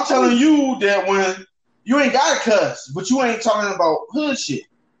 it ain't. I'm telling you that when you ain't gotta cuss, but you ain't talking about hood shit.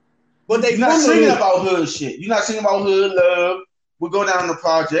 But you're not singing about hood shit. You're not singing about hood love. We go down the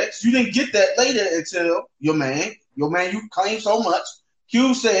projects. You didn't get that later until your man you claim so much.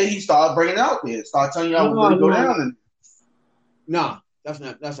 Q said he started bringing it out there, started telling y'all where to go down. And nah, that's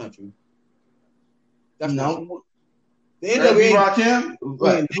not true. That's no. Not true. The NWA,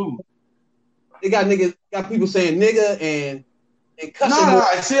 Rakim, who? They got people saying nigga and cussing. No,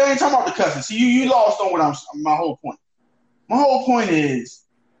 see, I ain't talking about the cussing. See, you lost on what my whole point. My whole point is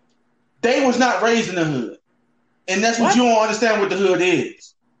they was not raised in the hood. And that's what you don't understand what the hood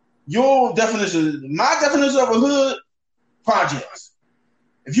is. Your definition, my definition of a hood, projects.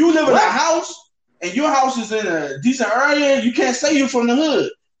 If you live in a house and your house is in a decent area, you can't say you're from the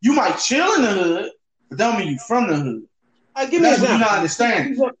hood. You might chill in the hood, but that don't mean you from the hood. That's what you're not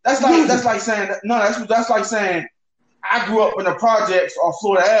understanding. That's like saying that's like saying I grew up in the projects off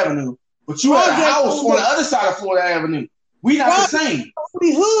Florida Avenue, but you had a house on the other side of Florida Avenue. We not the same.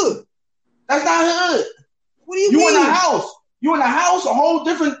 Hood. That's not hood. What do you mean? You in a house. You in a house, a whole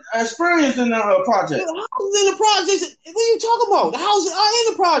different experience than the project. The houses in the projects. What are you talking about? The houses are in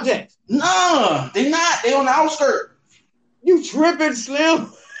the projects. No, they not. They on the outskirts. You tripping,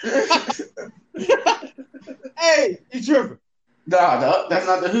 Slim? Hey, you tripping? Nah, that's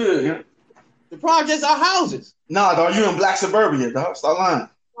not the hood. Yeah. The projects are houses. Nah, dog, you in black suburbia, dog. Stop lying.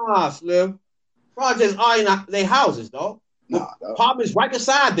 Nah, Slim. Projects are in they houses, dog. Nah, dog. Apartments right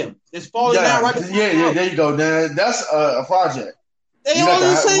beside them. It's falling down right beside them. Yeah, there you go. That's a project. They all in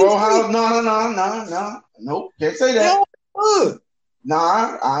the same house. No. Nope, can't say that. They all hood.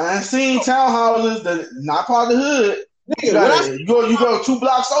 Nah, I ain't seen townhouses that not part of the hood. Nigga, you go 2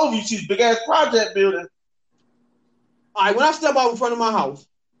 blocks over, you see this big ass project building. All right, when I step out in front of my house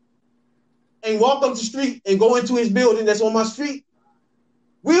and walk up the street and go into his building that's on my street,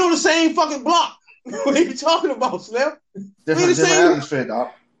 we on the same fucking block. What are you talking about, Slim? Different atmosphere, dog.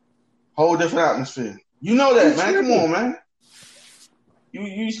 Whole different atmosphere. You know that, man. Come on, man.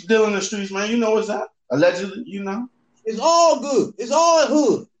 You still in the streets, man. You know what's that? Allegedly, you know. It's all good. It's all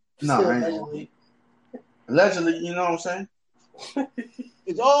hood. No, allegedly. Allegedly, you know what I'm saying?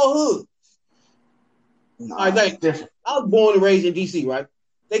 It's all hood. No, all right, different. I was born and raised in DC, right?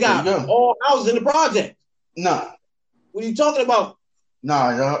 They got all houses in the project. No. What are you talking about?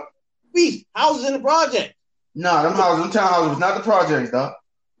 Nah, dog. Beast, houses in the project. Nah, them townhouses was not the projects, dog.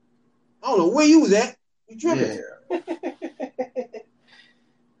 I don't know where you was at. You tripping? Yeah.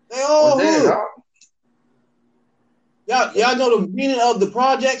 They all hood. Y'all know the meaning of the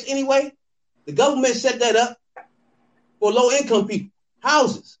projects anyway? The government set that up for low-income people.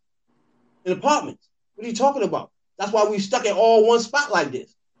 Houses and apartments. What are you talking about? That's why we stuck at all one spot like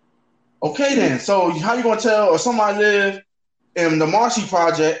this. Okay, then. So how you gonna tell if somebody live in the Marcy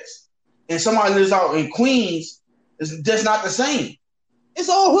projects and somebody lives out in Queens? It's just not the same. It's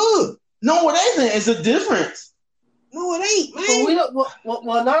all hood. No, it isn't. It's a difference. No, it ain't, man. So we don't,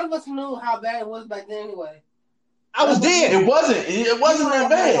 well, none of us knew how bad it was back then anyway. I was there. It wasn't that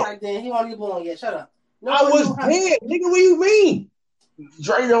bad. Back then. He wasn't even born yet. Shut up. No, I was there. Nigga, what do you mean?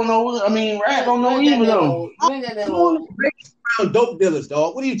 Dre don't know. I mean, Rap don't know either though. I'm around dope dealers,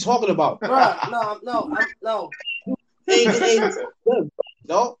 dog. What are you talking about? Bruh, no. Ain't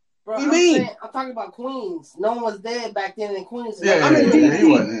dog. Bro, what do you mean? I'm talking about Queens. No one was dead back then in Queens. Yeah, I mean, he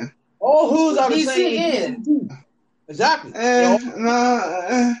wasn't there. All hoods are the DC same. Exactly.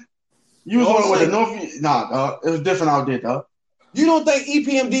 You was going with the North. Nah, dog. It was different out there, dog. You don't think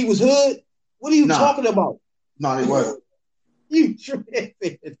EPMD was hood? What are you talking about? No, it wasn't. You tripping.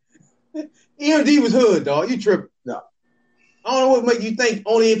 EPMD was hood, dog. You tripping. No. I don't know what make you think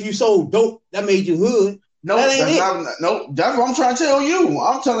only if you sold dope that made you hood. No, that's what I'm trying to tell you.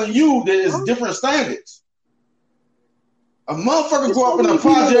 I'm telling you that it's different standards. A motherfucker grew up in a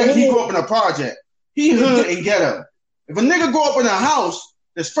project, he grew up in a project. He hood and ghetto. If a nigga grew up in a house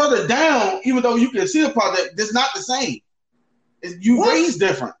that's further down, even though you can see the project, it's not the same. You raised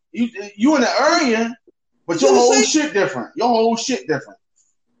different. You in the area, but your whole shit different. Your whole shit different.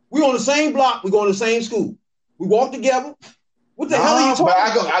 We on the same block. We go to the same school. We walk together. What the hell are you talking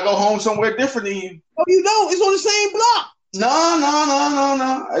about? I go home somewhere different than you. No, you don't. It's on the same block.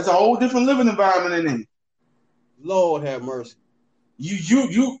 No. It's a whole different living environment in there. Lord have mercy.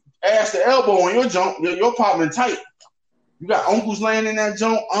 You ass to elbow on your junk, your apartment tight. You got uncles laying in that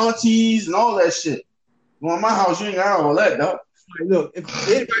junk, aunties, and all that shit. You in my house, you ain't got all that, dog. Look, if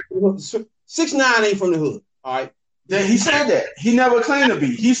 6ix9ine ain't from the hood, all right? Then he said that. He never claimed to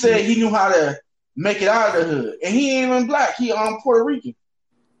be. He said he knew how to make it out of the hood. And he ain't even black. He Puerto Rican.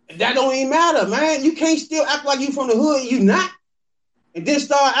 That don't even matter, man. You can't still act like you from the hood, you not. And then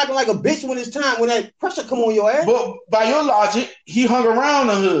start acting like a bitch when it's time, when that pressure come on your ass. But by your logic, he hung around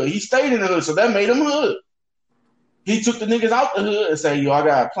the hood. He stayed in the hood, so that made him hood. He took the niggas out the hood and said, yo, I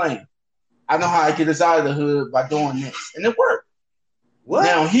got a plan. I know how I get us out of the hood by doing this. And it worked. What?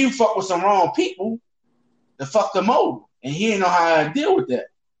 Now, he fucked with some wrong people that fucked him over. And he didn't know how to deal with that.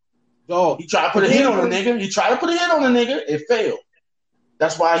 So he tried to put a hit on the nigga. It failed.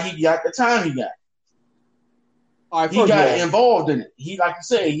 That's why he got the time he got. All right, he got involved in it. He, like you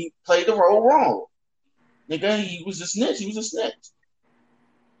said, he played the role wrong. Nigga, he was a snitch.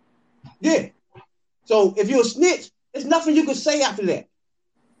 Yeah. So if you're a snitch, there's nothing you can say after that.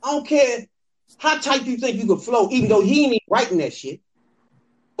 I don't care how tight you think you could flow, even though he ain't even writing that shit.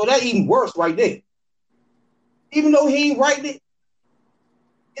 So that's even worse right there. Even though he ain't writing it,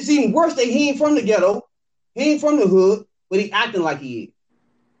 it's even worse that he ain't from the ghetto, he ain't from the hood, but he acting like he is.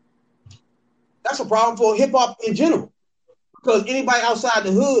 That's a problem for hip-hop in general. Because anybody outside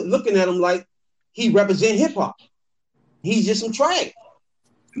the hood looking at him like he represent hip-hop. He's just some trash.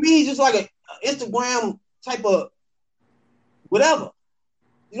 To me, he's just like an Instagram type of whatever.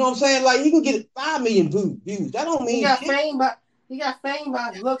 You know what I'm saying? Like, he can get 5 million views. That don't mean he got fame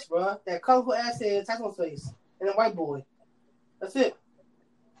by his looks, bro. That colorful ass head, tattoo on face, and a white boy. That's it.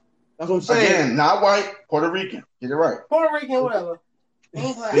 That's what I'm saying. Again, not white, Puerto Rican. Get it right. Puerto Rican, whatever. He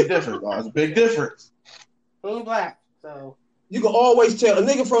ain't black. Big difference, dog. It's a big difference. He ain't black, so. You can always tell, a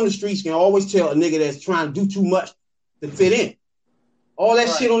nigga from the streets can always tell a nigga that's trying to do too much to fit in. All that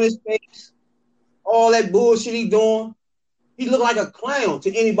shit on his face, all that bullshit he doing, he look like a clown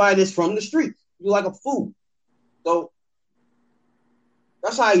to anybody that's from the streets. He look like a fool. So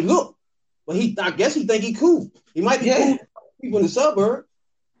that's how he look. But I guess he think he cool. He might be cool to people in the suburb.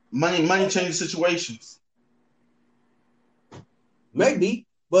 Money changes situations. Maybe.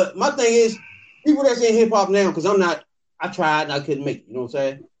 But my thing is, people that's in hip hop now, because I tried and I couldn't make it, you know what I'm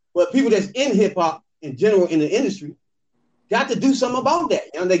saying? But people that's in hip hop in general in the industry got to do something about that.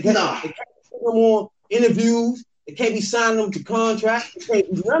 You know, they can't put them on interviews. They can't be signing them to contracts. They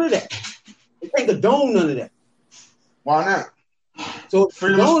can't do none of that. They can't condone none of that. Why not? So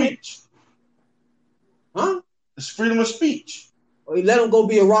freedom of speech. Huh? It's freedom of speech. Or he let him go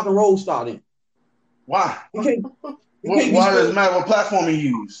be a rock and roll star then. Why? Why does it matter what platform he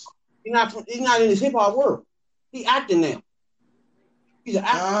use? He's not in his hip hop world. He acting now. He's an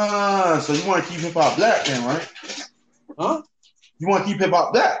actor. So you want to keep hip hop black then, right? Huh? You want to keep hip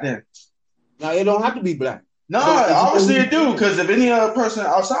hop black then? No, it don't have to be black. No, obviously it do, because if any other person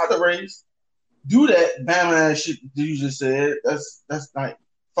outside the race do that Bama ass shit that you just said, that's like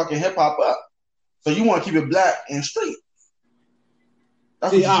fucking hip hop up. So you want to keep it black and straight.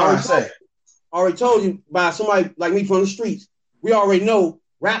 That's what you're trying to say. I already told you by somebody like me from the streets. We already know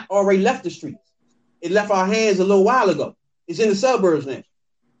rap already left the streets. It left our hands a little while ago. It's in the suburbs now.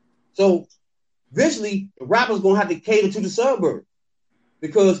 So eventually the rappers gonna have to cater to the suburbs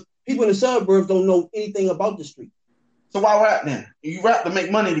because people in the suburbs don't know anything about the street. So why rap then? You rap to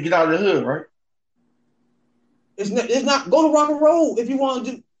make money to get out of the hood, right? It's not go to rock and roll if you want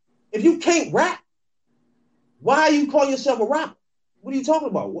to do. If you can't rap, why you call yourself a rapper? What are you talking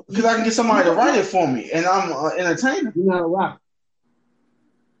about? Because I can get somebody to write it for me, and I'm an entertainer. You're not a rapper.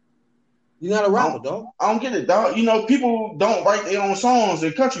 You're not a rapper, dog. I don't get it, dog. You know, people don't write their own songs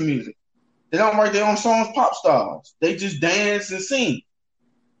in country music. They don't write their own songs, pop stars. They just dance and sing.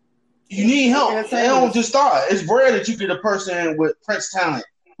 You need help. They don't just start. It's rare that you get a person with Prince talent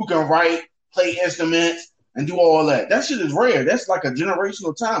who can write, play instruments, and do all that. That shit is rare. That's like a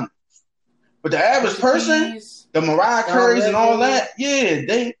generational talent. But the average person, the Mariah Careys and all that,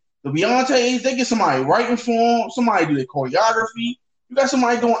 the Beyonces, they get somebody writing for them, somebody do the choreography. You got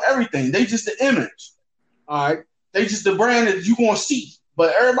somebody doing everything. They just the image. All right. They just the brand that you gonna see.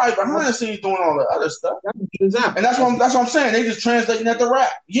 But everybody behind the scenes doing all the other stuff. And that's what I'm saying. They just translating that to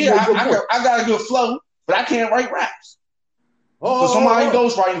rap. Yeah, I got a good flow, but I can't write raps. So somebody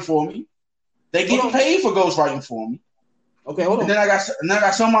ghostwriting for me. They get paid for ghostwriting for me. Okay, hold on. And then I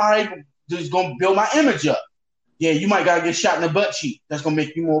got somebody that's gonna build my image up. Yeah, you might gotta get shot in the butt cheek. That's gonna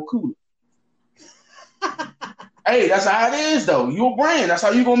make you more cool. Hey, that's how it is though. You a brand. That's how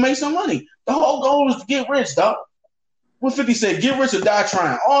you gonna make some money. The whole goal is to get rich, dog. What 50 said, get rich or die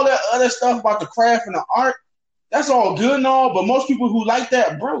trying. All that other stuff about the craft and the art, That's all good and all, but most people who like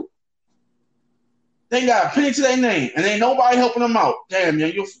that broke. They got a penny to their name, and ain't nobody helping them out. Damn,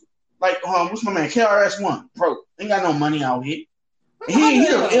 man, you like what's my man? KRS-One, broke. Ain't got no money out here. He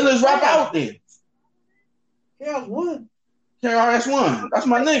the illest rapper out there. KRS-One. KRS-One. That's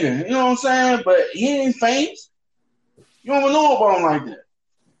my nigga. You know what I'm saying? But he ain't famous. You don't even know about him like that.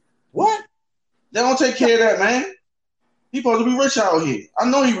 What? They don't take care of that, man. He supposed to be rich out here. I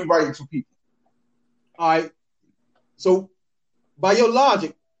know he be writing for people. All right. So, by your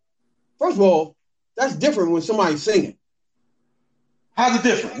logic, first of all, that's different when somebody's singing. How's it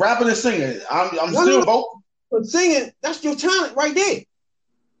different? Rapping and singing. I'm still vocal. But singing, that's your talent right there.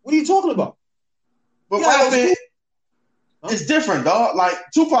 What are you talking about? But rapping is different, dog. Like,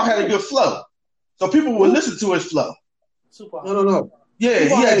 Tupac had a good flow. So people would listen to his flow. Tupac. No. Yeah,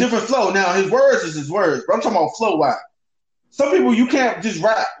 Tupac he had a different flow. Now, his words is his words. But I'm talking about flow-wise. Some people, you can't just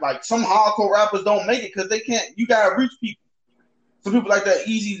rap. Like, some hardcore rappers don't make it because they can't. You got to reach people. Some people like that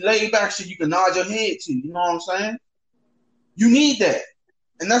easy, laid-back shit you can nod your head to. You know what I'm saying? You need that.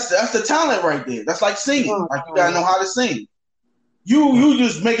 And that's the talent right there. That's like singing. Like, you got to know how to sing. You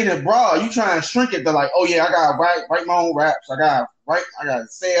just making it broad. You trying to shrink it to like, oh, yeah, I got to write my own raps. I got to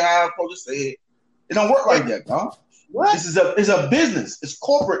say it how I'm supposed to say it. It don't work like that, dog. What? It's a business. It's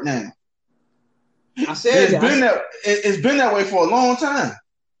corporate now. I said it's been that way for a long time.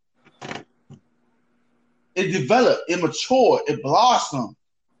 It developed, it matured, it blossomed,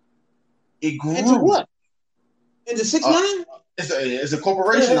 it grew. Into what? Into 6ix9ine? It's a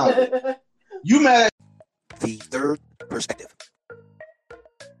corporation out there. You mad at The Third Perspective.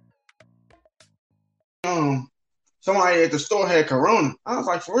 Somebody at the store had corona. I was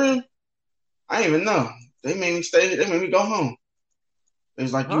like, for real? I didn't even know. They made me stay. They made me go home. It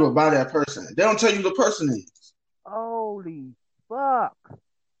was like you were by that person. They don't tell you who the person is. Holy fuck.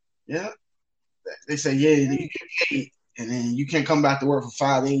 Yeah. They say, yeah, you get paid, and then you can't come back to work for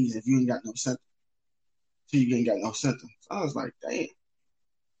 5 days if you ain't got no symptoms. Till you ain't got no symptoms. I was like, damn.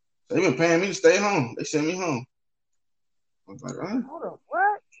 So they been paying me to stay home. They sent me home. I was like, all right. Hold on,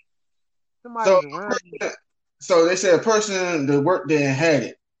 what? Somebody's around. So they said a person that worked there had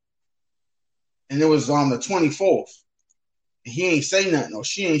it. And it was on the 24th. He ain't say nothing or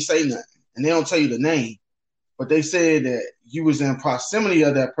she ain't say nothing. And they don't tell you the name. But they said that you was in proximity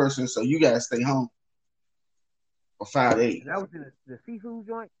of that person, so you got to stay home for 5 days. And that was in the seafood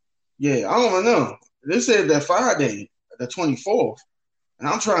joint? Yeah, I don't know. They said that Friday, the 24th. And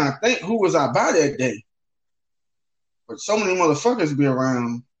I'm trying to think who was I by that day. But so many motherfuckers be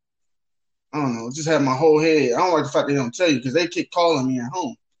around. I don't know. It just had my whole head. I don't like the fact they don't tell you because they keep calling me at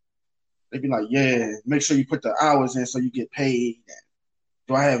home. They be like, yeah, make sure you put the hours in so you get paid.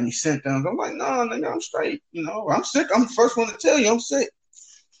 Do I have any symptoms? I'm like, no, nigga, I'm straight. You know, I'm sick. I'm the first one to tell you I'm sick.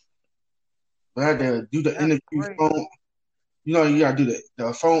 But I had to do the interview phone. You know, you got to do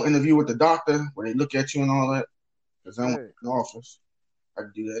the phone interview with the doctor where they look at you and all that. Because I'm in the office. I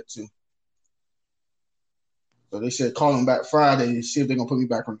can do that too. So they said call them back Friday to see if they're going to put me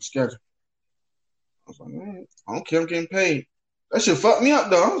back on the schedule. I was like, man, I don't care. I'm getting paid. That shit fucked me up,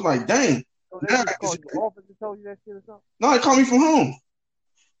 though. I was like, dang. So they called you office and told you that shit or something? No, they called me from home.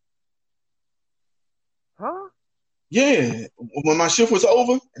 Huh? Yeah. When my shift was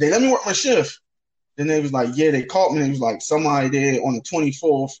over, they let me work my shift. Then they was like, yeah, they called me. They was like, somebody there on the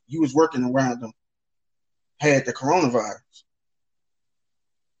 24th, you was working around them, had the coronavirus.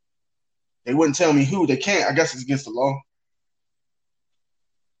 They wouldn't tell me who. They can't. I guess it's against the law.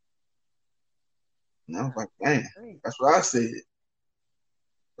 And I was like, man, that's what I said.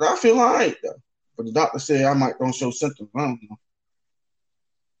 But I feel all right, though. But the doctor said I might don't show symptoms. I don't know.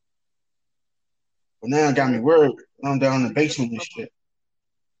 But now it got me worried. I'm down in the basement and shit.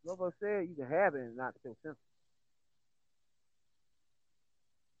 Nobody said you can have it and not show symptoms.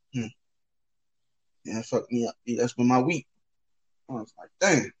 Yeah, it fucked me up. Yeah, that's been my week. I was like,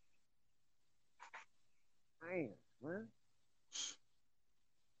 dang. Damn, man.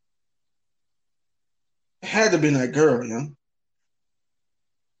 It had to be that girl, you know?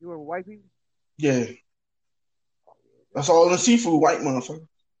 You were with white people? Yeah. That's all in the seafood, white motherfucker.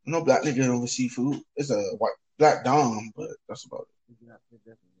 No black nigga over seafood. It's a white black dom, but that's about it.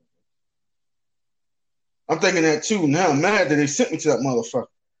 I'm thinking that too. Now I'm mad that they sent me to that motherfucker.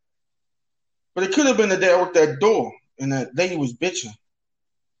 But it could have been the day I worked that door and that lady was bitching.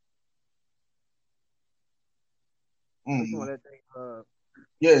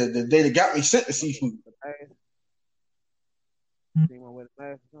 Yeah, the day they got me sent to seafood.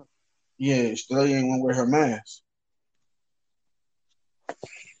 Yeah, she ain't want to wear her mask.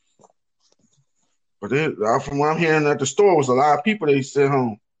 But from what I'm hearing at the store was a lot of people they sent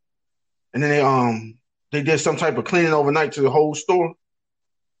home. And then they did some type of cleaning overnight to the whole store.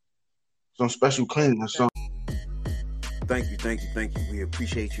 Some special cleaning or something. Thank you. We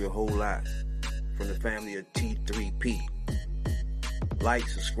appreciate you a whole lot. From the family of T3P. Like,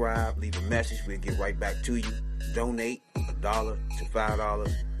 subscribe, leave a message. We'll get right back to you. Donate $1 to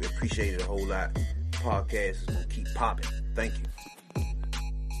 $5. We appreciate it a whole lot. Podcast is going to keep popping. Thank you.